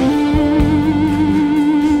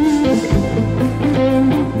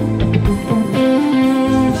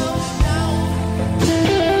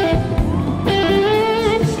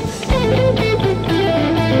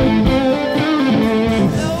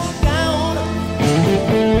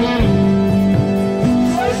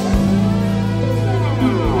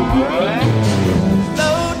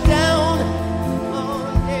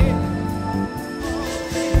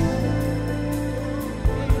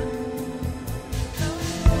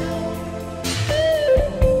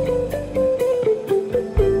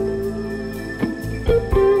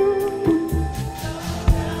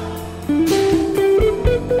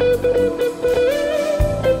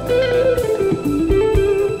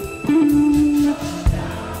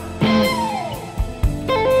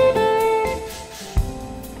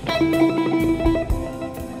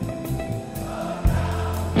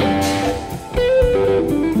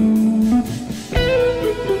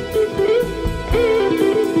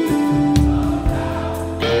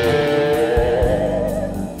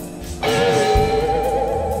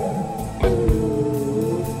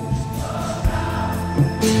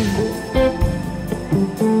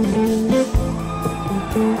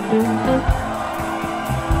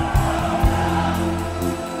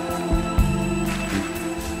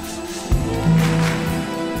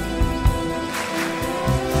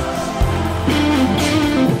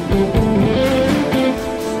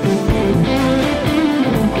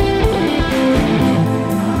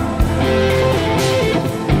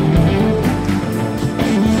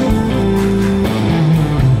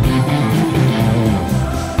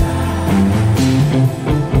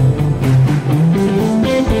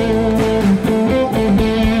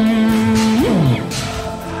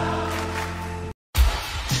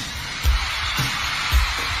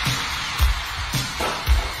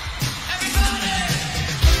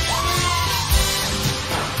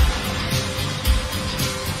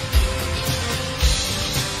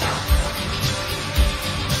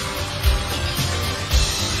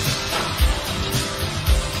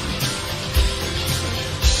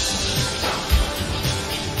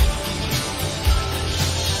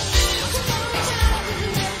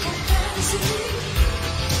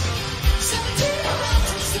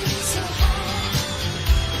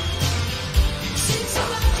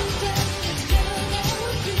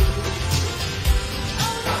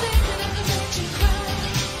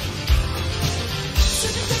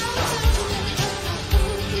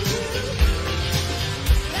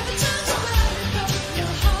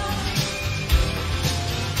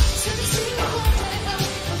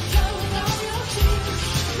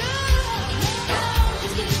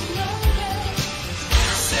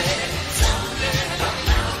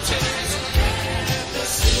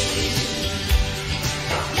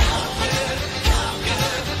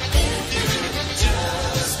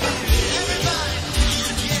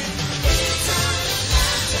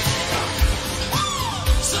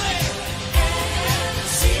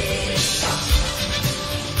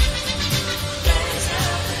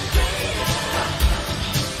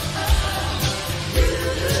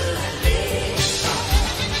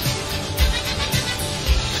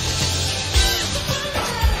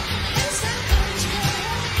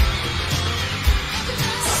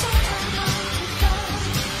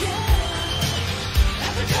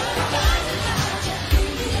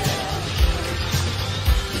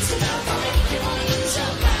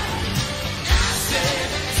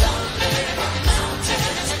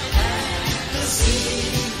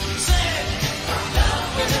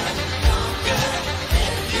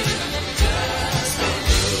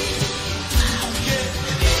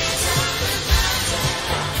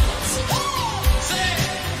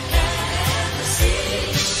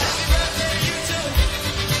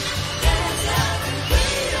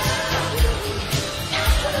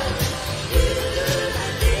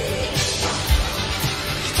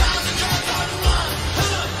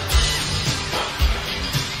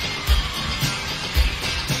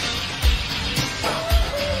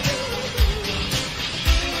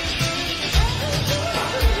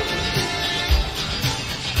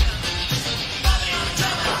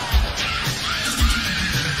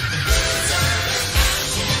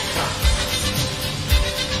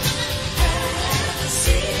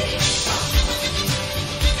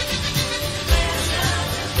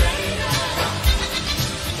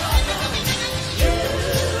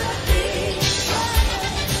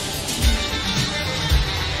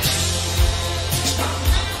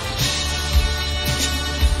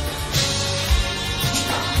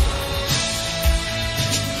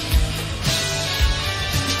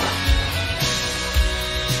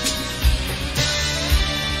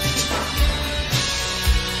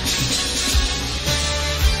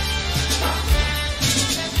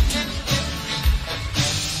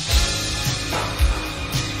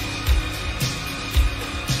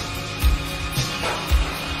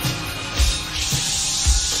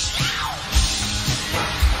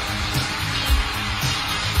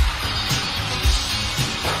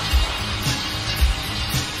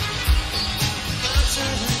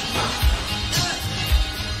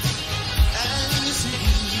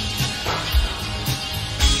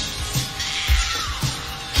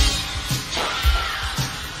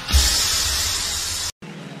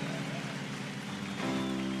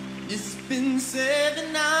 been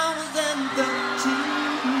 7 hours and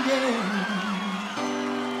 13 days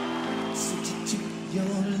since you took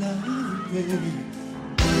your love away.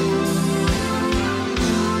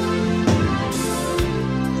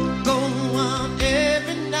 Go out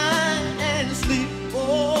every night and sleep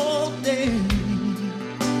all day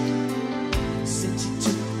since you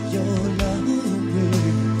took your love away.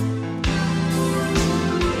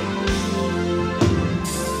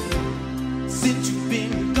 Since you've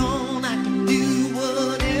been gone, I can do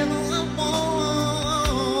whatever I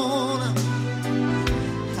want.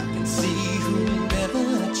 I can see whomever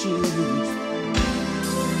I choose.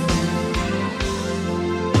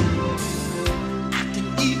 I can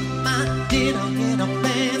eat my dinner in a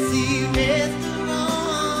fancy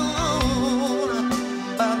restaurant,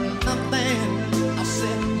 but nothing, I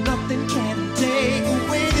said nothing can take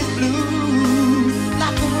away this blues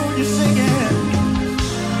like the one you're singing.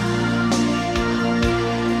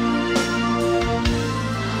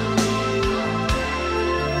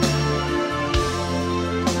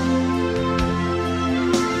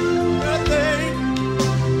 Nothing.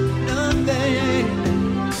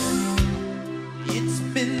 It's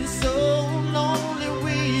been so lonely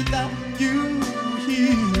without you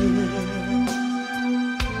here.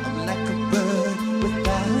 I'm like a bird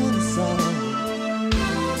without a song.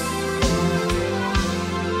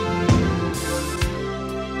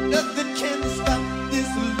 Nothing can stop this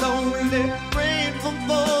lonely rain from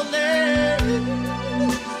falling.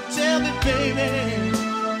 Tell me, baby,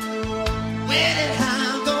 where did I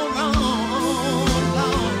go wrong,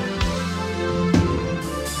 Lord?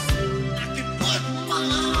 I can put my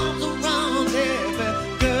arms around every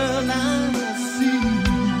girl I see,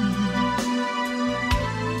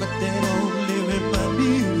 but they only remind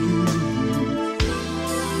me of you.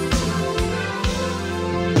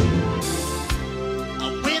 I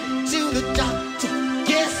went to the doctor,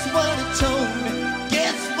 guess what he told me?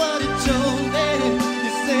 Guess what he told me? He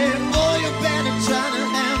said, boy, you better try to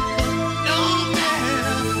have fun. No matter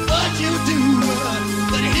what you do,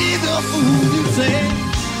 but he's a fool, you say.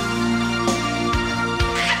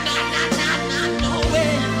 No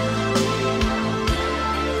way.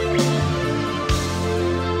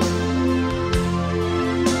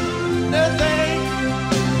 Nothing,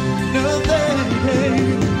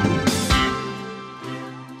 nothing.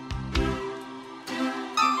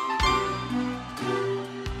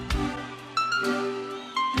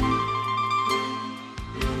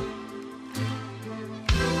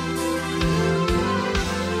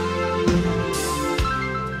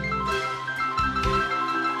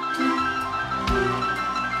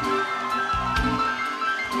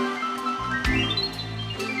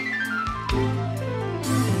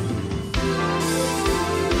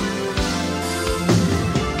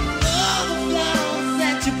 All the flowers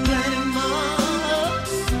that you planted, Mama,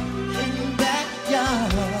 in your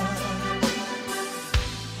backyard,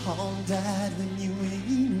 all died when you went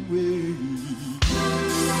away.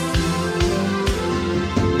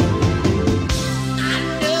 I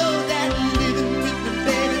know that living with me,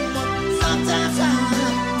 baby, but sometimes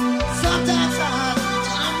hard, sometimes hard.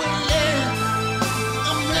 I'm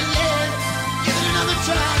willing, give it another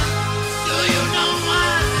try. Do you know why?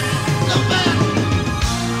 Nobody.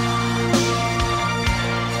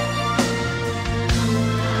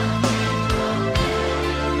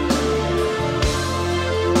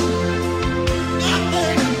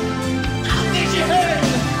 Nothing. I think you heard.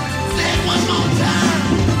 Say it one more time.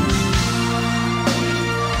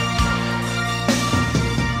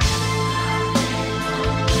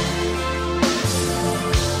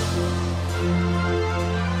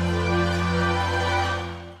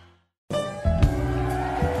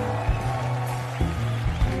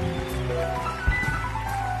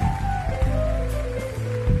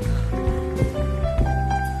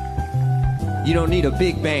 You don't need a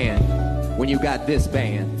big band when you got this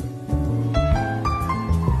band.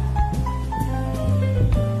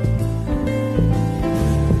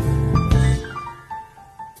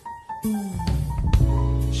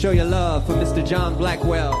 Show your love for Mr. John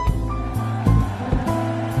Blackwell.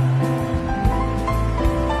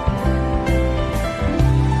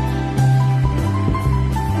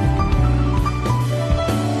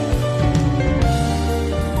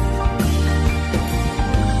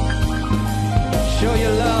 Show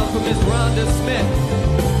your love for Miss Rhonda Smith.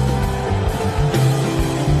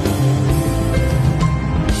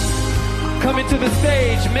 Coming to the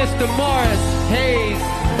stage, Mr. Morris Hayes.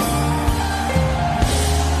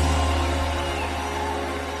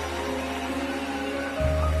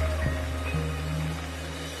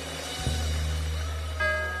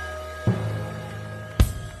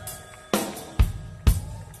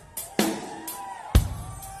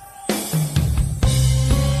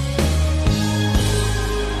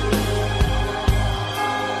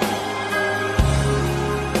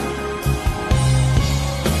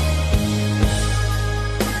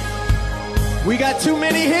 We got too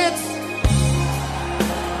many hits.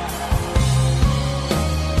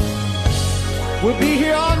 We'll be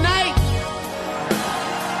here all night.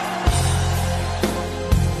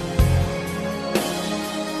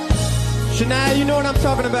 Shania, you know what I'm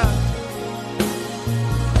talking about.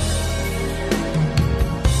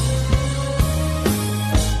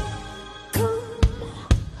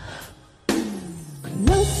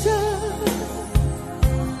 Closer,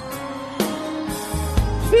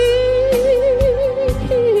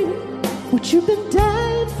 feel what you've been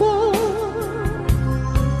dying for.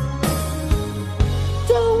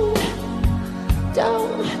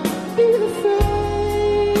 Don't be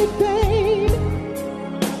afraid, babe.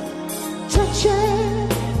 Touch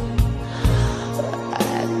it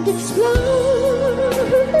and explore.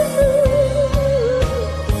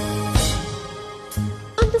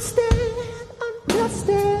 Understand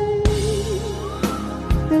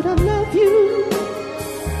that I love you.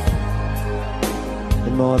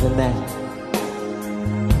 And more than that,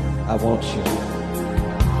 I want you.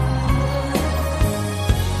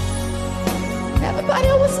 Everybody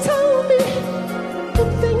always told me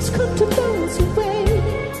when things come to those who wait.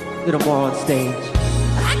 Little more on stage.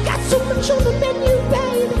 I got so much on the menu,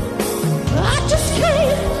 babe. I just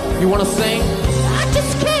can't. You wanna sing? I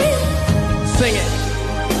just can't. Sing it.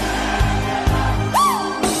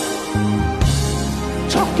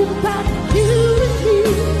 Talking about you and me.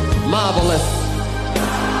 Marvelous.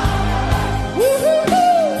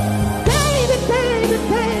 Baby, baby,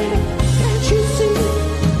 baby, can't you see?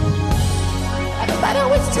 Everybody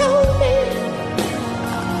always told me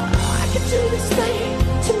I could do this thing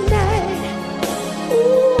tonight.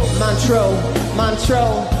 Ooh. Montreux.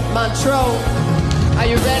 Are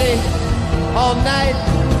you ready? All night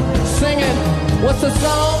singing. What's the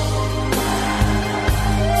song?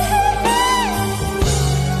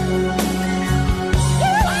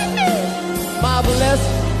 Marvelous.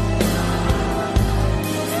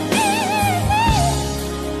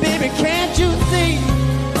 Baby, can't you see?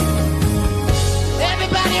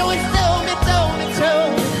 Everybody always told me.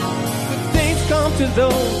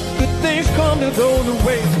 Good things come to those who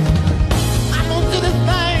wait. I'm gonna do this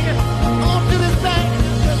thing.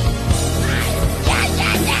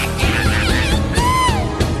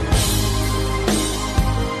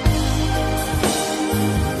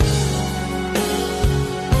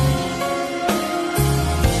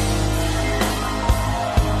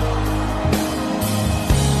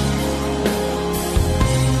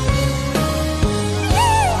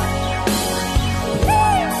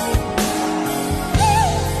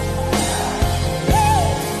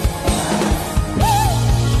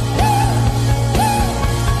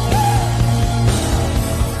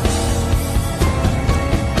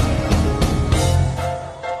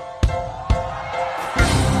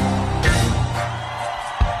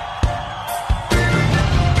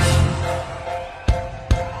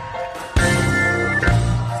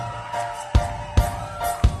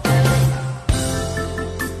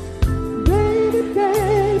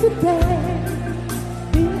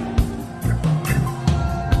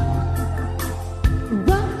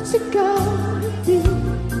 What's it gonna be?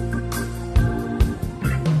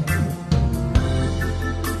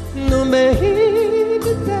 No, baby,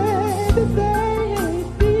 baby,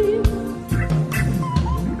 baby.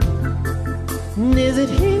 Is it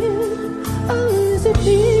him or is it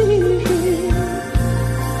me?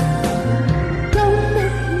 Don't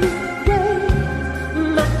make me waste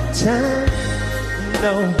my time.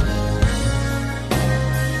 No.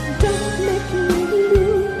 Don't make me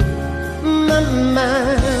lose my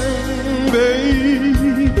mind,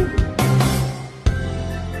 baby.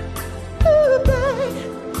 Ooh, baby,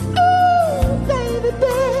 ooh, baby,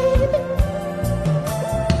 baby.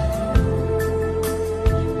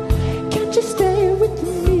 Can't you stay with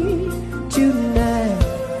me tonight,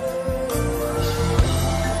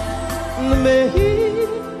 baby?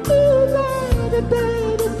 Ooh, baby,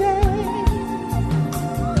 baby, baby.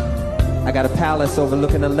 I got a palace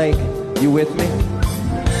overlooking the lake. You with me?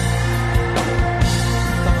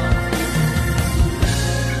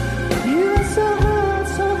 You are so hard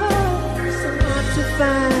to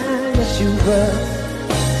find. Yes, you were.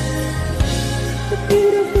 The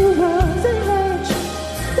beautiful ones, they hurt you,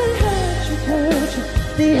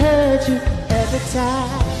 they hurt you every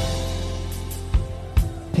time.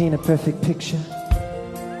 Paint a perfect picture.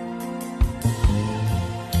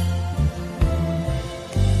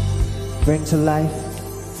 Bring to life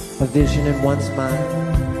a vision in one's mind.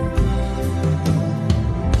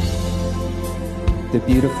 The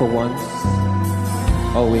beautiful ones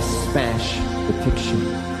always smash the picture.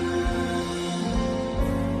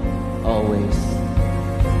 Always,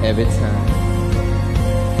 every time.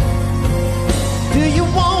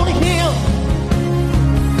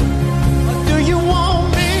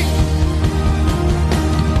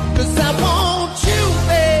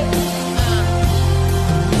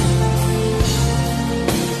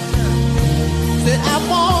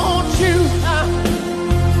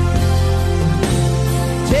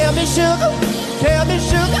 sugar, tell me,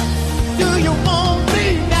 sugar, do you want me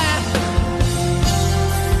now?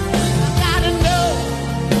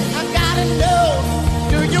 I gotta know,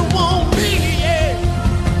 do you want me, yeah?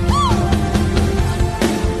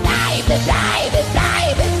 Baby, baby,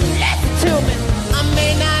 baby, listen to me. I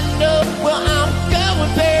may not know where I'm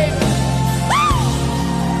going, baby.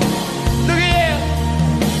 Look here,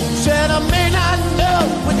 said I may not know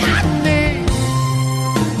what I need.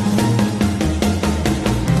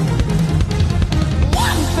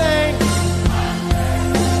 One thing,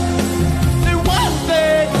 say one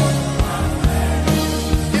thing,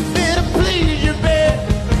 if it'll please you, baby.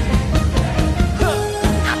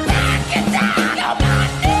 I'm backing down on my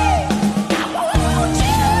knees. I want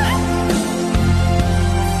you.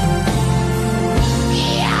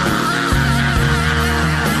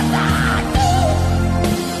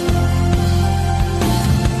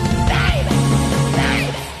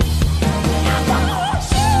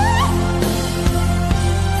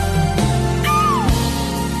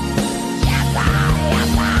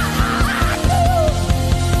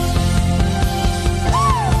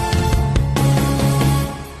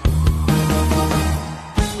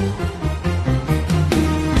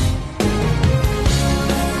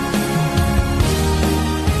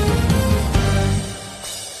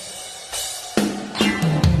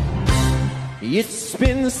 It's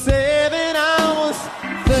been 7 hours,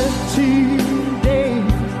 13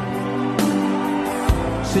 days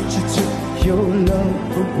since you took your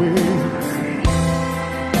love away.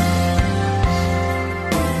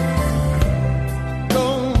 Go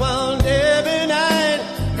around every night,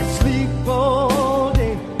 sleep all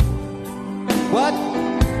day. What?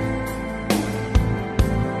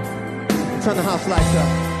 Turn the house lights up.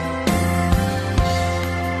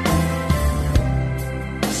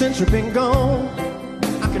 Since you've been gone,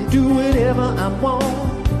 I can do whatever I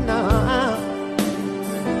want now.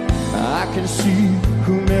 I can see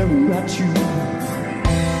whomever I choose.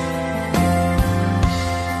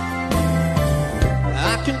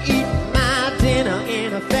 I can eat my dinner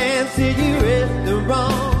in a fancy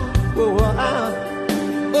restaurant. Oh,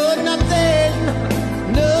 nothing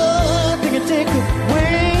can take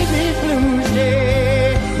away these blues,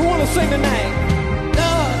 yeah. Who wanna sing tonight?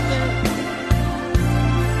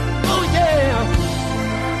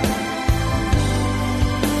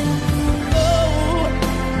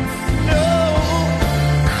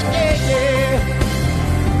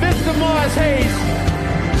 Morris Hayes.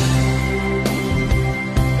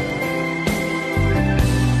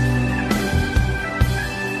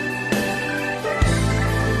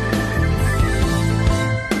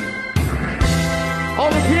 On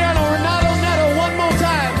the piano, Renato Neto, one more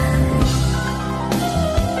time.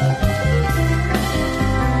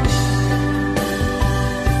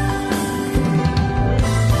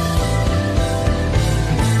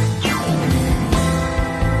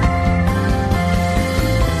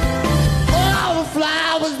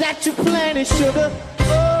 That you planted, sugar,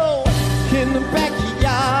 oh, in the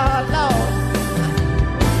backyard, Lord.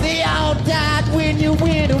 They all died when you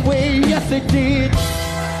went away, yes they did.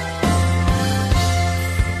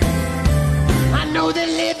 I know that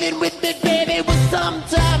living with me, baby, was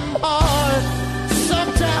sometime hard,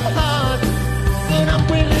 but I'm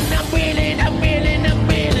willing to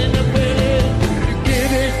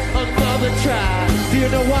give it another try. Do you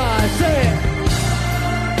know why I say it?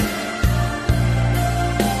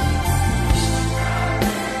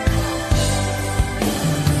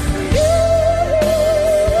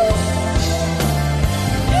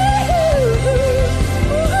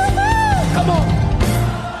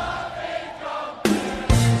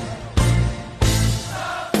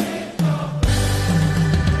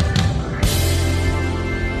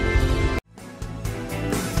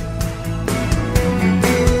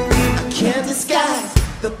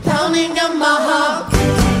 The pounding of my heart,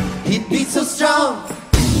 it beats so strong.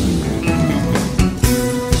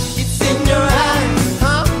 It's in your eyes,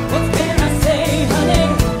 huh? What can I say, honey?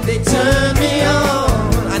 They turn me on.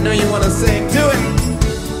 I know you wanna sing, do it.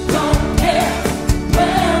 Don't care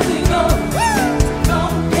where we go,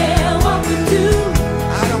 don't care what we do.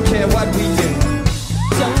 I don't care what we do.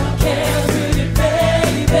 Don't care really,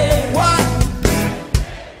 baby. What?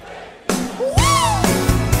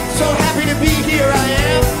 So happy to be here, I am.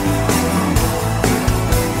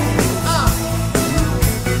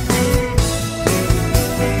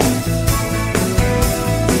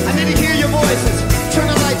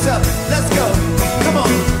 Up. Let's go. Come on.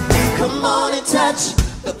 Come on and touch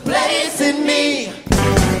the place in me.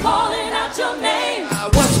 Calling out your name.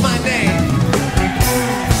 What's my name?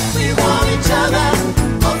 We want each other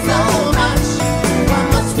oh so much. Why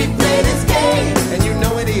must we play this game? And you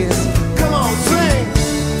know it is. Come on, sing.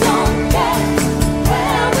 Don't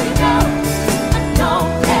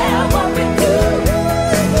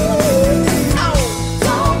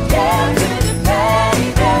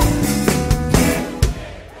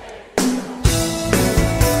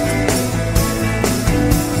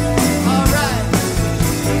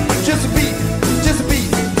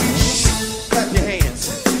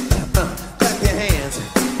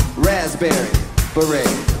raspberry beret.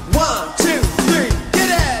 1, 2, 3, get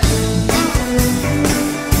it!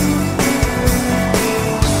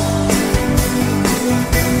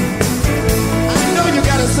 I know you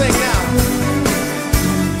gotta sing now.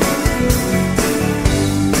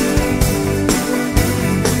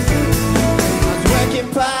 I was working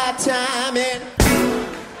part-time in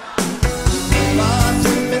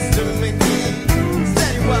Mr. McGee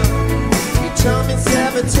said he was. He told me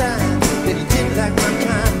several times that he didn't like my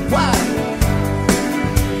kind. Why?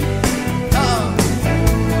 Oh,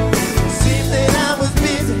 seems that I was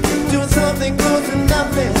busy doing something close to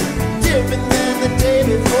nothing different than the day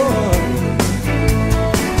before.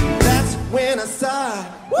 That's when I saw her.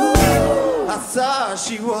 Woo! I saw her,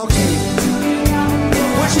 she walked in.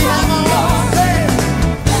 When she had my own face.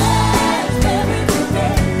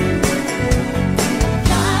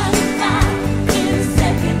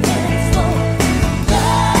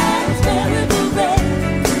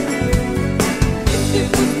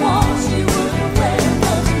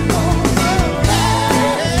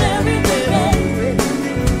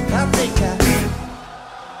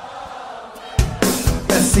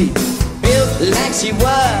 Built like she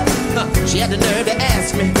was, she had the nerve to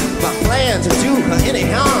ask me my plan to do her any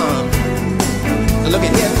harm. Look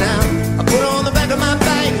at here now, I put her on the back of my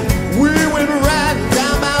bike. We went riding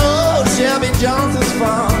down by old Shelby Johnson's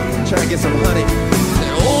farm, trying to get some honey. The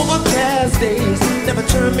overcast days never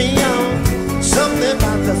turned me on. Something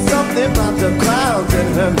about the crowds in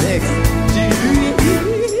her mix.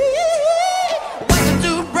 Wasn't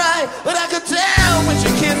too bright, but I could tell when she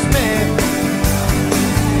kissed me.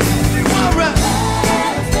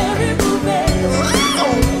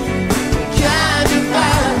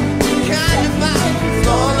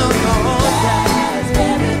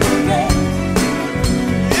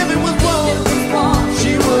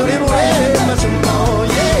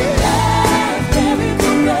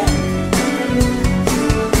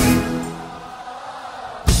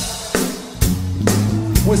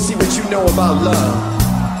 We'll see what you know about love.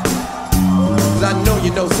 'Cause I know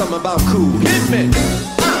you know something about cool. Hit me!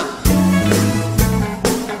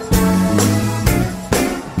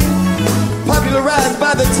 Popularized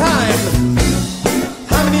by the time.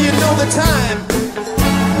 How many of you know the time?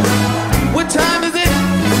 What time is it?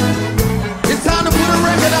 It's time to put a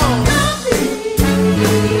record on.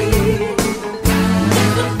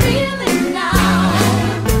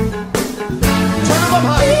 Turn them up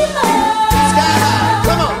high. Sky high.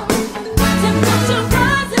 Come on.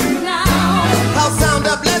 House sound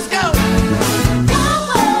up. Let's go.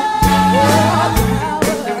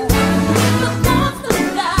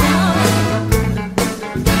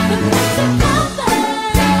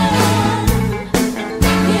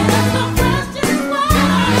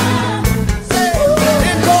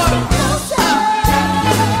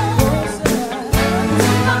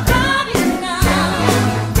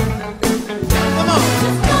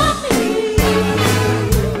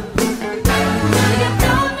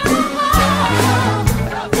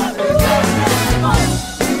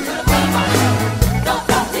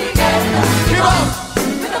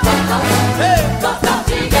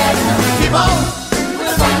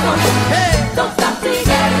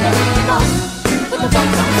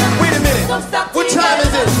 Wait a minute, what time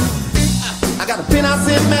is it? I got a penthouse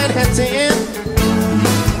in Manhattan,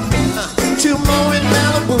 2 more in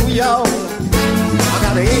Malibu, y'all. I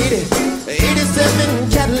got an 87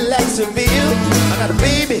 Cadillac Seville. I got a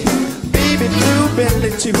baby blue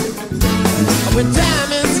Bentley too. With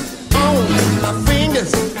diamonds on my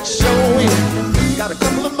fingers showing. Got a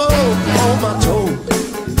couple of more on my toes.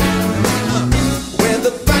 Where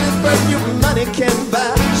the finest perfume money can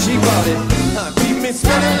buy, she bought it. Keep me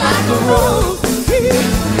smelling like a rose.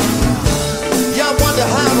 Y'all wonder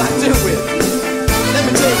how I do it. Let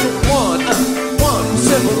me tell you one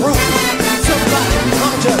simple rule. Somebody,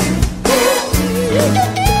 I'm just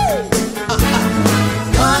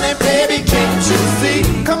honey, baby, can't you see?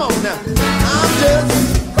 Come on now, I'm just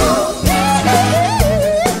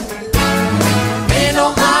ain't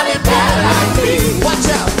nobody bad like me. Watch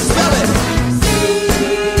out, spell it.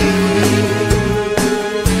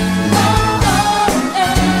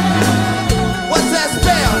 What's that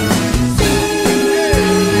spell?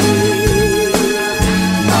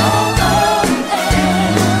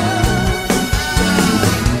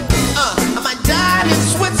 I might die in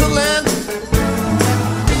Switzerland,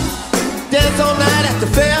 dance all night at the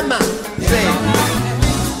Fairmont.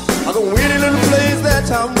 I go any little place that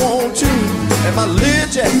I want to, and my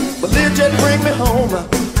Learjet bring me home.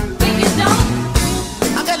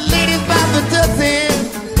 I got ladies by the dozen,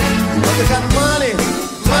 but they got money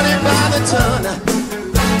by the ton.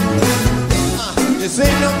 This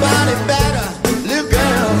ain't nobody better, little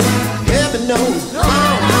girl. heaven knows.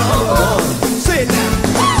 Say it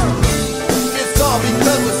now. It's all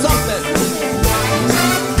because of something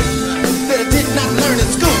that I did not learn in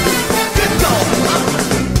school. Good dog.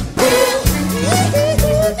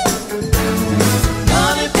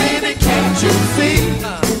 Honey, baby, can't you see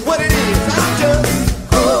what it is? I'm just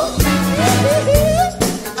cause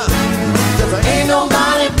there ain't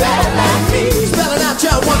nobody bad like me. Spell it out,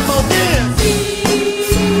 y'all, one more time.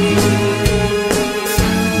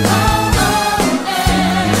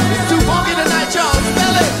 It's too funky tonight, y'all.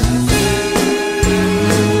 Spell it.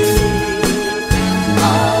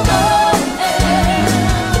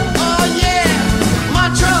 Oh yeah,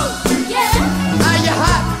 Montreal. Are you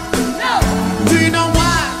hot? Do you know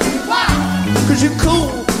why? Cause you cool.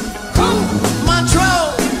 Montreal.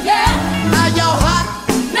 Are y'all hot?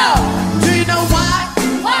 Do you know why?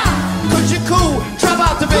 Cause you cool. Drop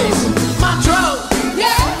out the bass. Montreal.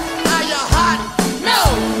 Are you hot?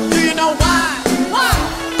 Do you know why?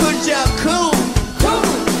 Cause you're cool.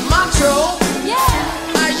 Montreal.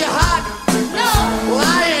 Are you hot? Well, I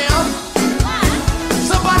am.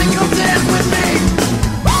 Somebody come dance with me.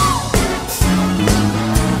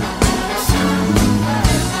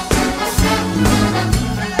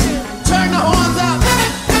 Turn the horns up.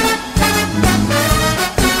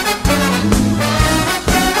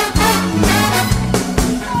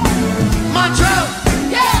 Montreal.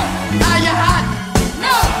 Are you hot?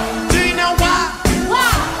 Do you know why?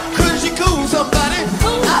 Cause you cool, somebody.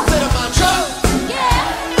 I said Montreal.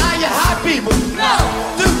 Are you hot, people?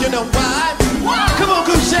 Do you know why? Come on,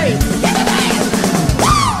 Couché.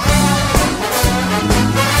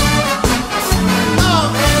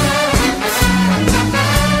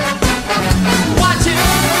 Watch it.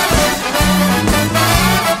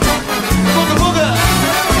 Booga booga.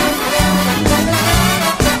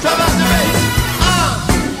 Drop out the bass.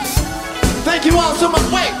 Thank you all so much.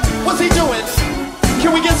 Wait, what's he doing?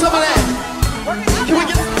 Can we get some of that? Can we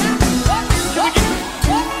get?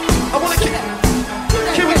 I wanna get.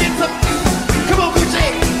 Can we get some? Come on, Couché.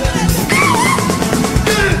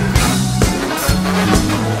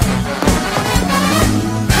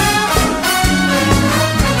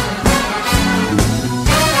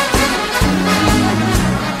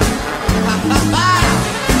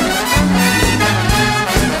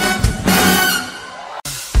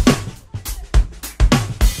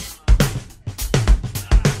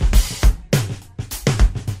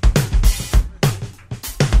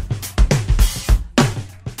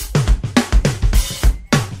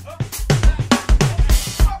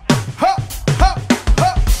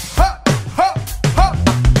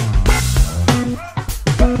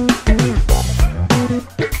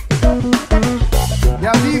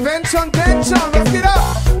 Yeah, the tension, let's get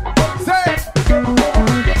up. Say,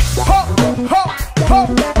 ho, ho, ho,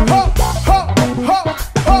 ho, ho, ho,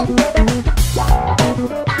 ho.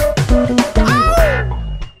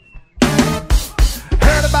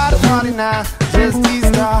 Heard about a party now, just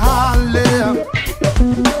east of Harlem.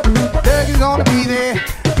 Turkey's gonna be there,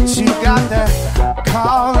 she got the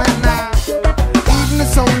calling now. Even the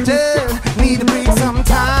soldiers need to break some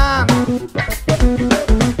time.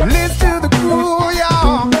 Listen to the groove,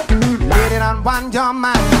 y'all. Let it unwind your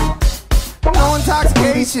mind. No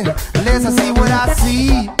intoxication, unless I see what I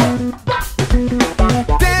see.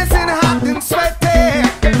 Dancing hot and sweaty,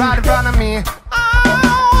 right in front of me. Oh,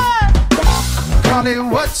 call it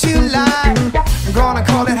what you like, I'm gonna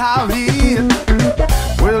call it how it is.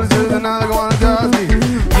 Well, it's just another one does it.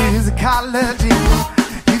 Musicology.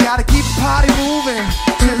 You gotta keep the party moving,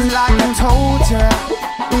 just like I told ya.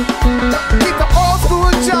 Keep the old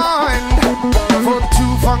school joined for the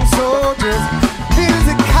two funk soldiers.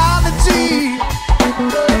 Musicology.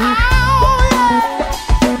 Oh yeah.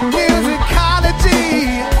 Musicology.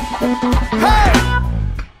 Hey.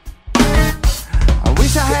 I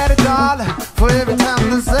wish I had $1 for every time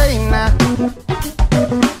to say now.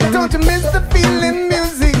 Don't you miss the feeling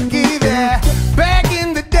music gave ya back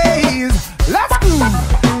in the days? Let's go.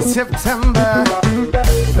 September,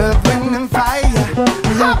 the wind and fire,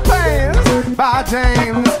 hot pants by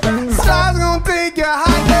James. Stars gonna take you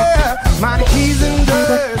higher. Minor keys and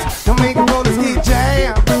dust, don't make a roller skate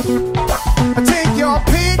jam. Take your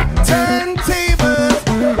pick, turntables,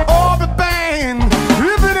 or the band.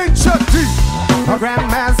 If it ain't Chuck D or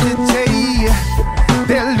Grandmaster J,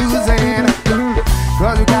 they're losing.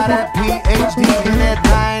 Cause you got that PhD in that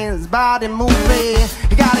dance body moving.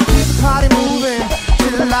 You gotta keep the party moving,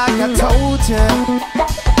 just like I told you.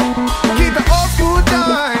 Keep the old school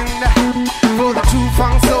joined for the two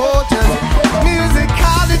funk soldiers.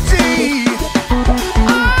 Musicology.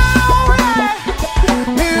 Oh yeah.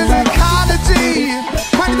 Musicology.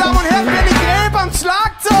 When you don't want to help any game, I'm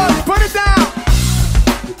Schlagzeug. Put it down.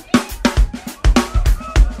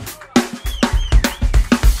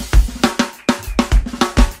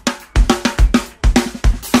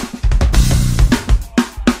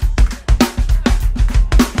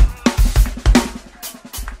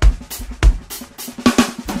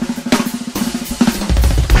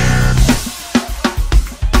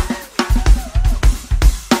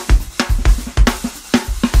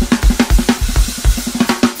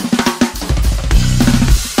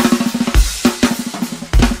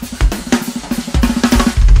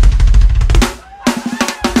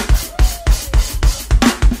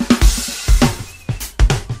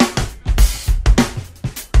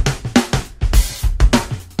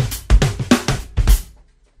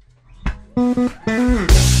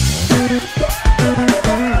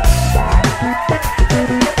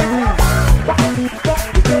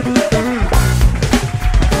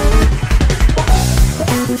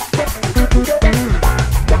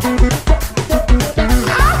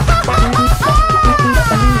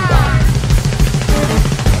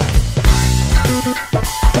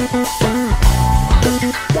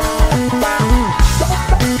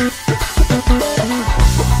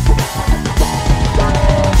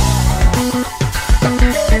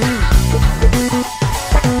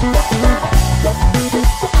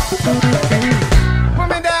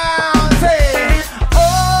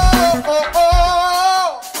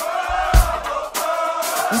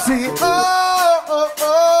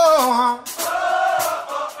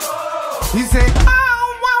 He said, oh,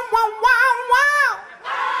 wow, wow, wow, wow.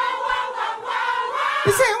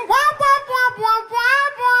 He said, wow, wow, wow, wow, wow,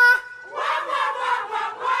 wow.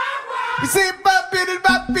 He said, bop-it-a,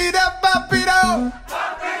 bop-it-a, bop-it-a.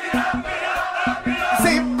 He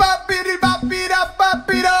said, bop-it-a, bop-it-a,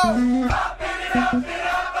 bop-it-a.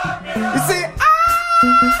 He said,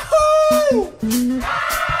 ah-hoo.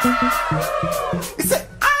 He said,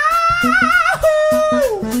 ah-hoo.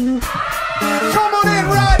 Come on in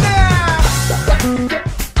right now.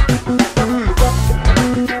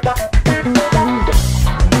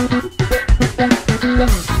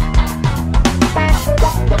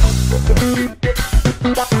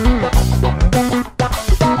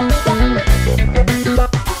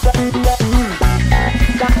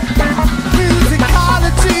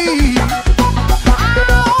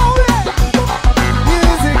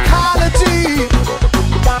 Musicology.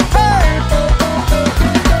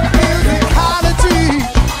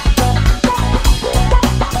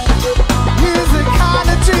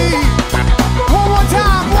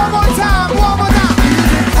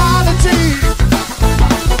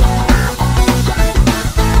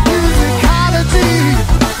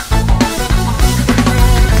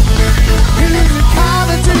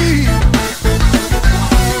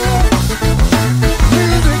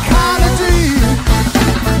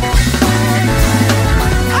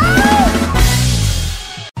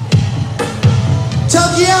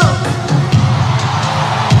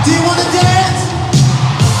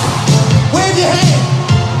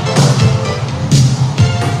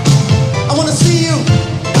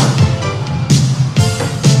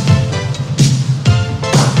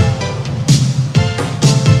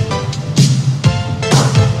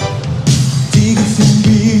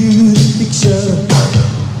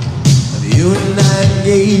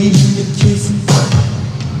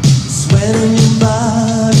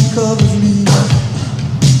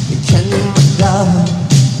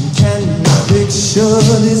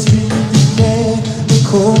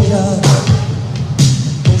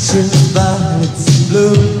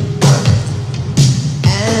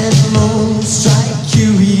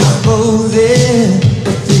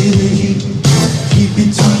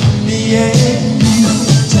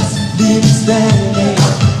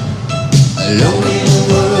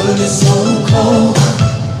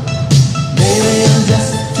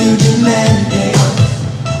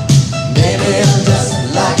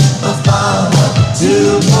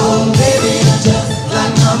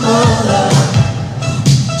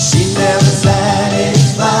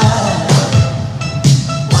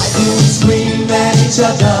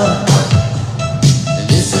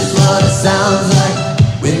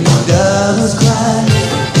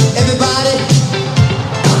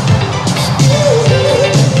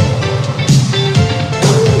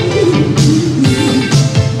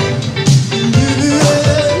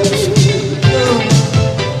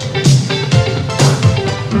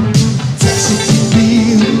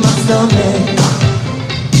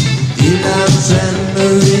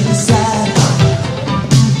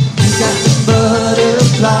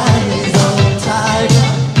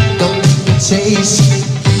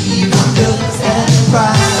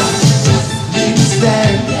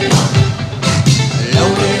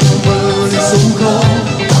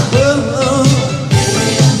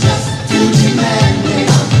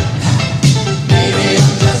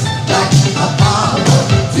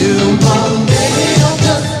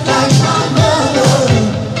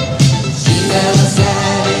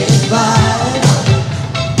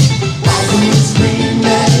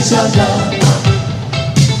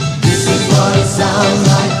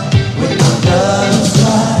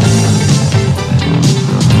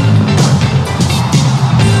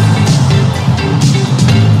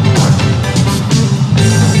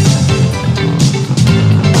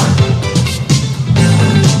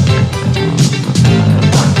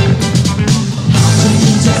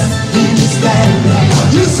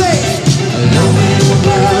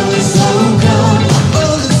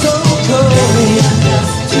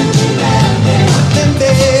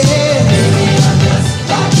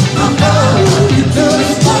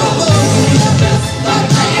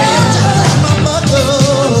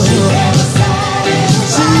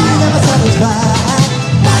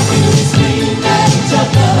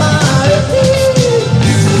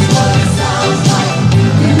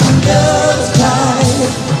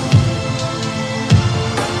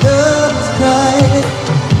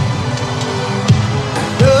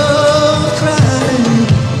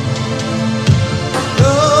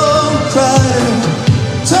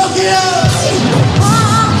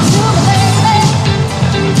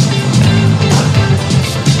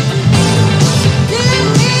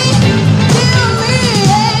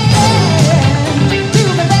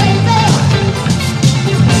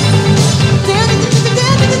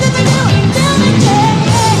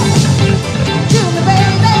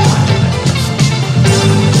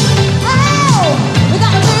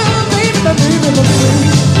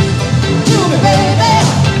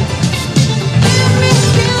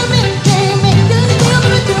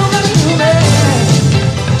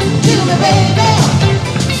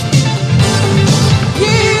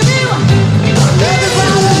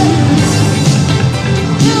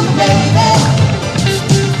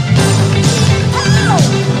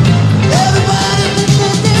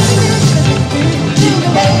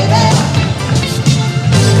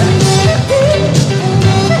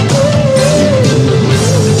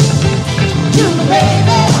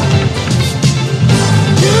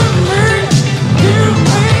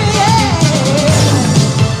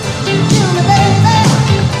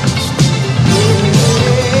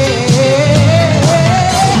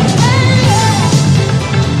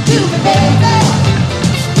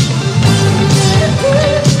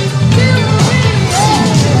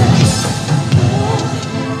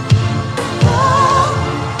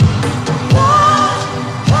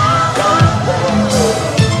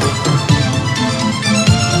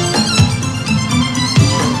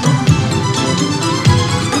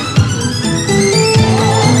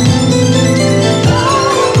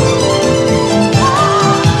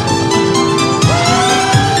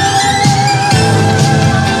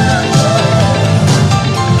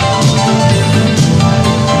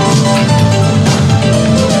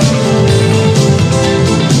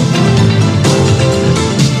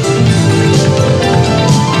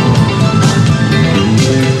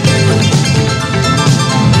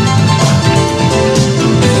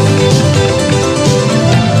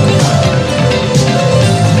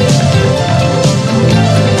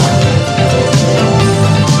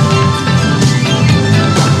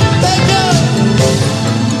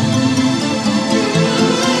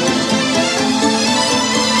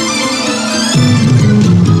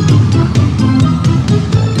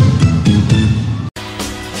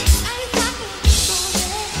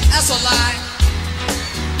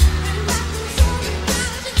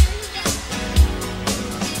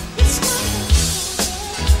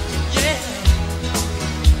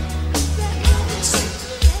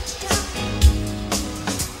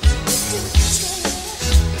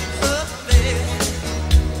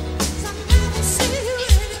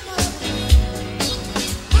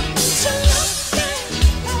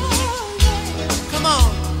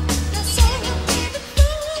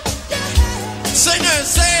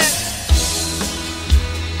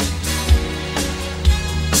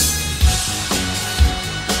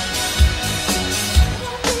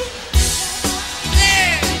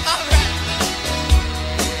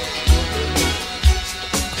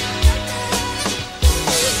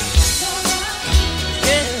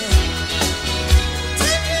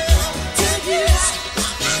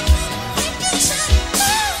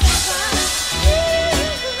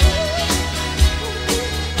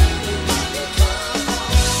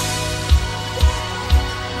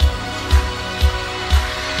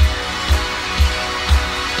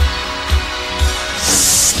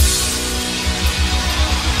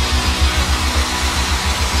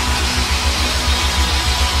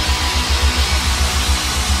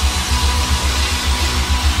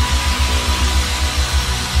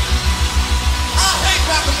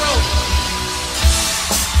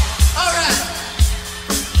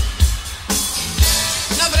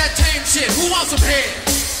 shit. Who wants some head?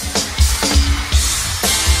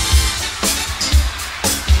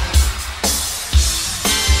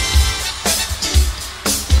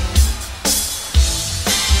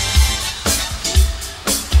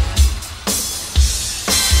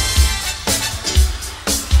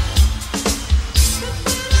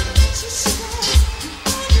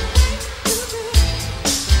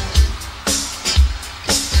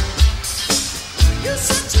 You're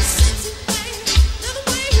such a sexy thing, the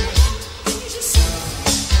way you walk, things you say.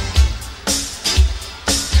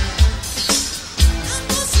 I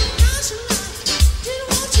know so much you like, didn't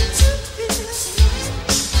want you to be this way.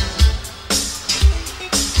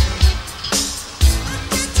 I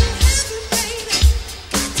got to have you, baby,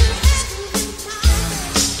 got to have you in my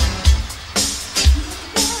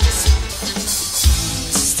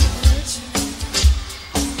just a virgin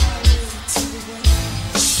on my way to the way.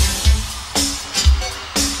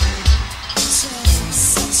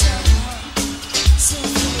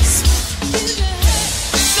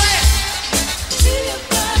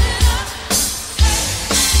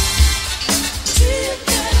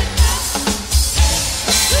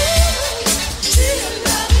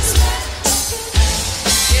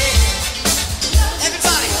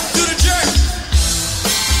 Everybody, do the jerk.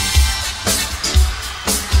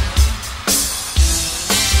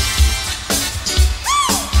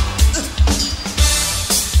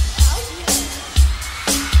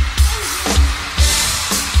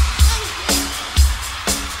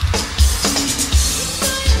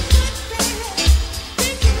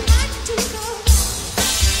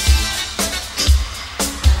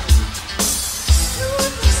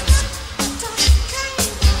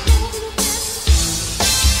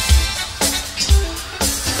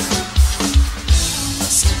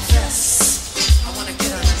 I wanna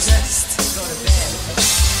get undressed, go to bed.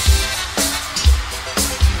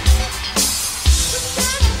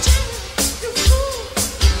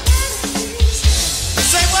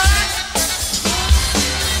 Say what?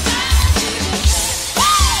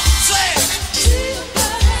 Say it.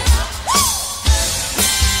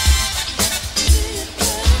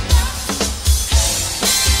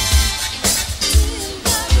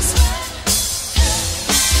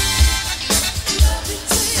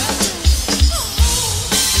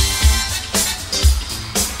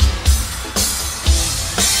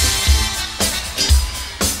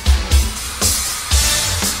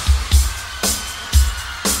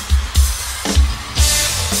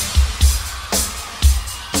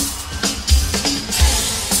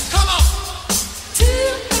 Come on.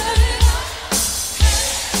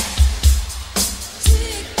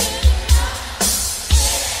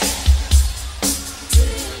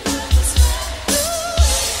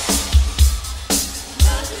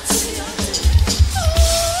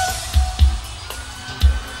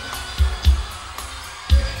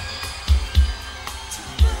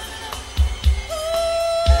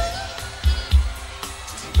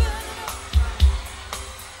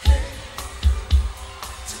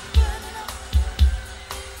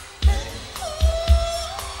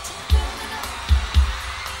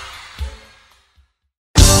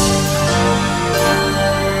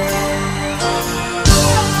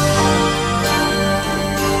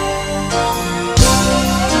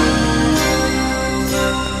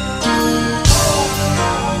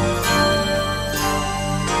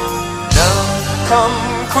 Love come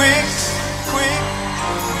quick, quick.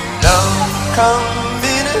 Love come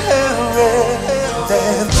in a hurry.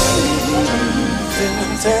 That breeze in the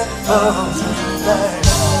temple tonight.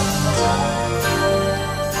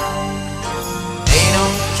 They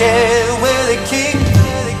don't care where they keep,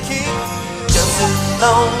 just as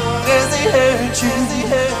long as they hurt you.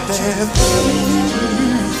 That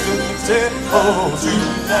breeze in the temple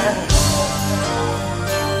tonight.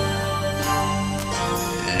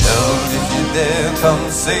 Lord, if you're there, come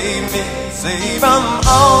save me, from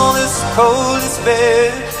all this cold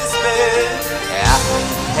despair. I can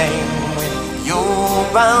hang when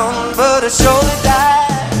you're around, but I surely die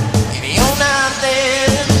if you're not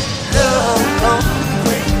there. Love come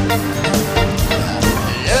quick,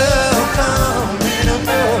 love come in a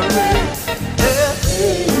hurry.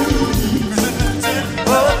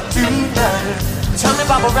 But tonight, tell me,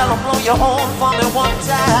 Barbarella, blow your horn for me one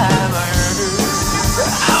time.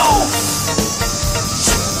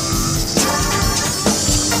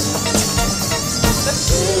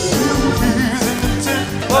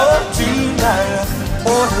 Tonight,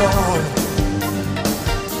 oh Lord,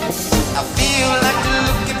 I feel like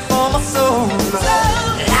looking for my soul,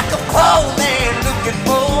 like a poor man looking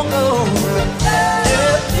for gold.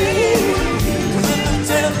 Within the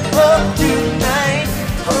temple tonight,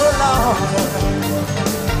 oh Lord,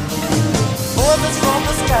 voices from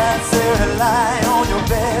the sky. can't say rely on your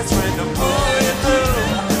best friend to pull you through.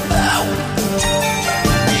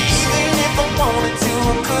 Even if I wanted to,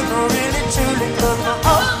 I couldn't really truly, 'cause my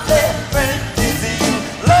only friend is you.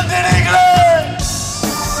 London, England.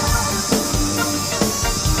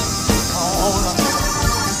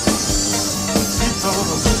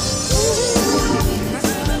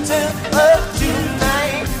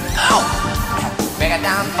 Tonight. Oh, break it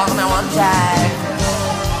down for me one time.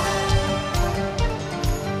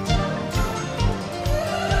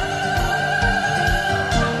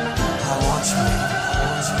 I want you.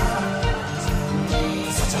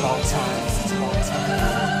 For such a long time.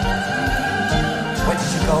 Where did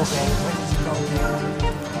you go, babe?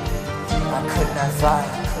 I could not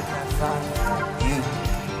find you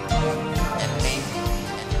and me.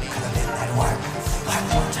 Could have been that work.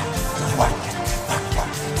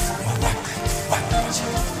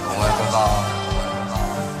 Work of art.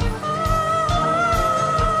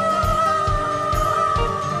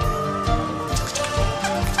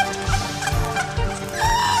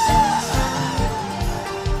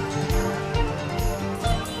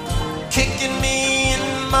 Kicking me in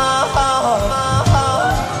my heart.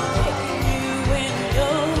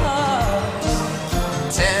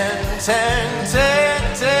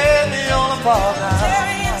 Tear me all apart now.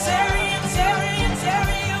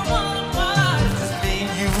 Just me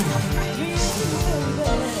and you.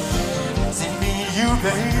 See me and you,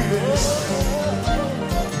 baby.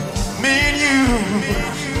 Me and you.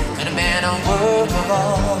 And a man on work of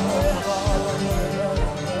art.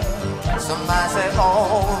 Somebody say,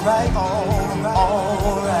 alright.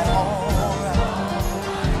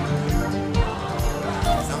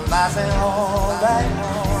 Somebody say, alright.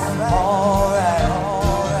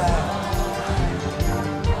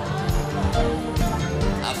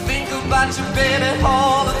 I think about you, baby,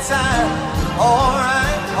 all the time.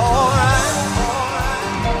 Alright.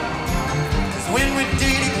 'Cause when we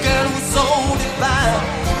did it, girl, it was so divine.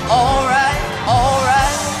 Alright.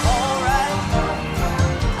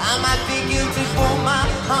 I might be guilty for my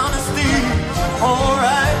honesty.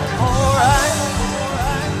 Alright.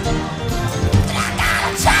 But I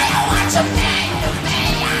gotta tell you what you mean to me.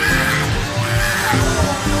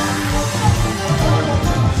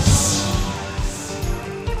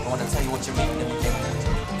 I wanna tell you what you mean to me, baby.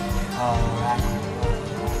 Alright.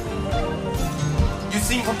 You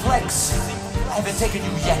seem perplexed. I haven't taken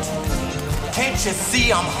you yet. Can't you see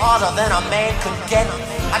I'm harder than a man could get?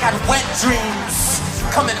 I got wet dreams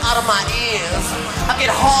coming out of my ears. I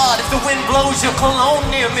get hard if the wind blows your cologne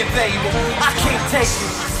near me, baby. I can't take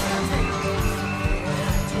it.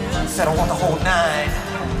 Said I want the whole nine.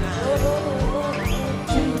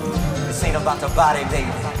 This ain't about the body,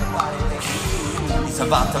 baby. It's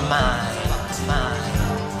about the mind.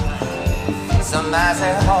 Somebody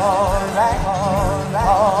say, alright.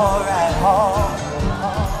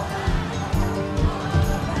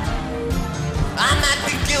 I might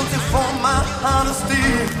be guilty for my honesty.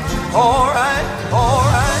 Alright.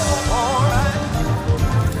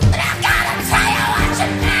 But I gotta tell you what you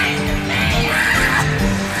mean to me.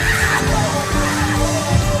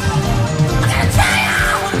 I gotta tell you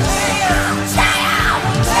what you mean.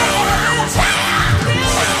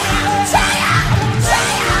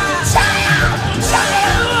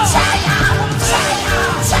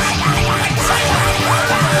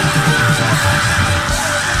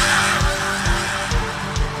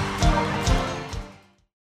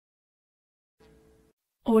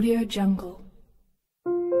 Audio Jungle.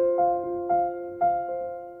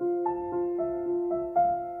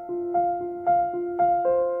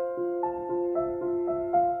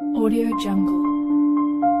 Audio Jungle.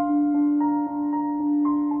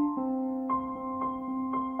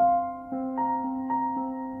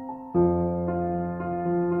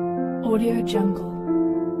 Audio Jungle.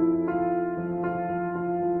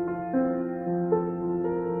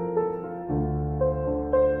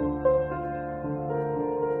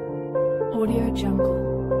 Audio Jungle.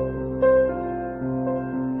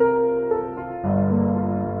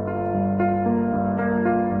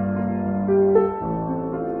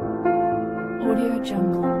 Audio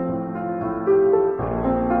Jungle.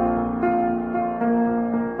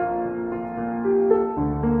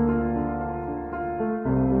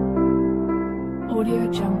 Audio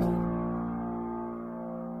Jungle.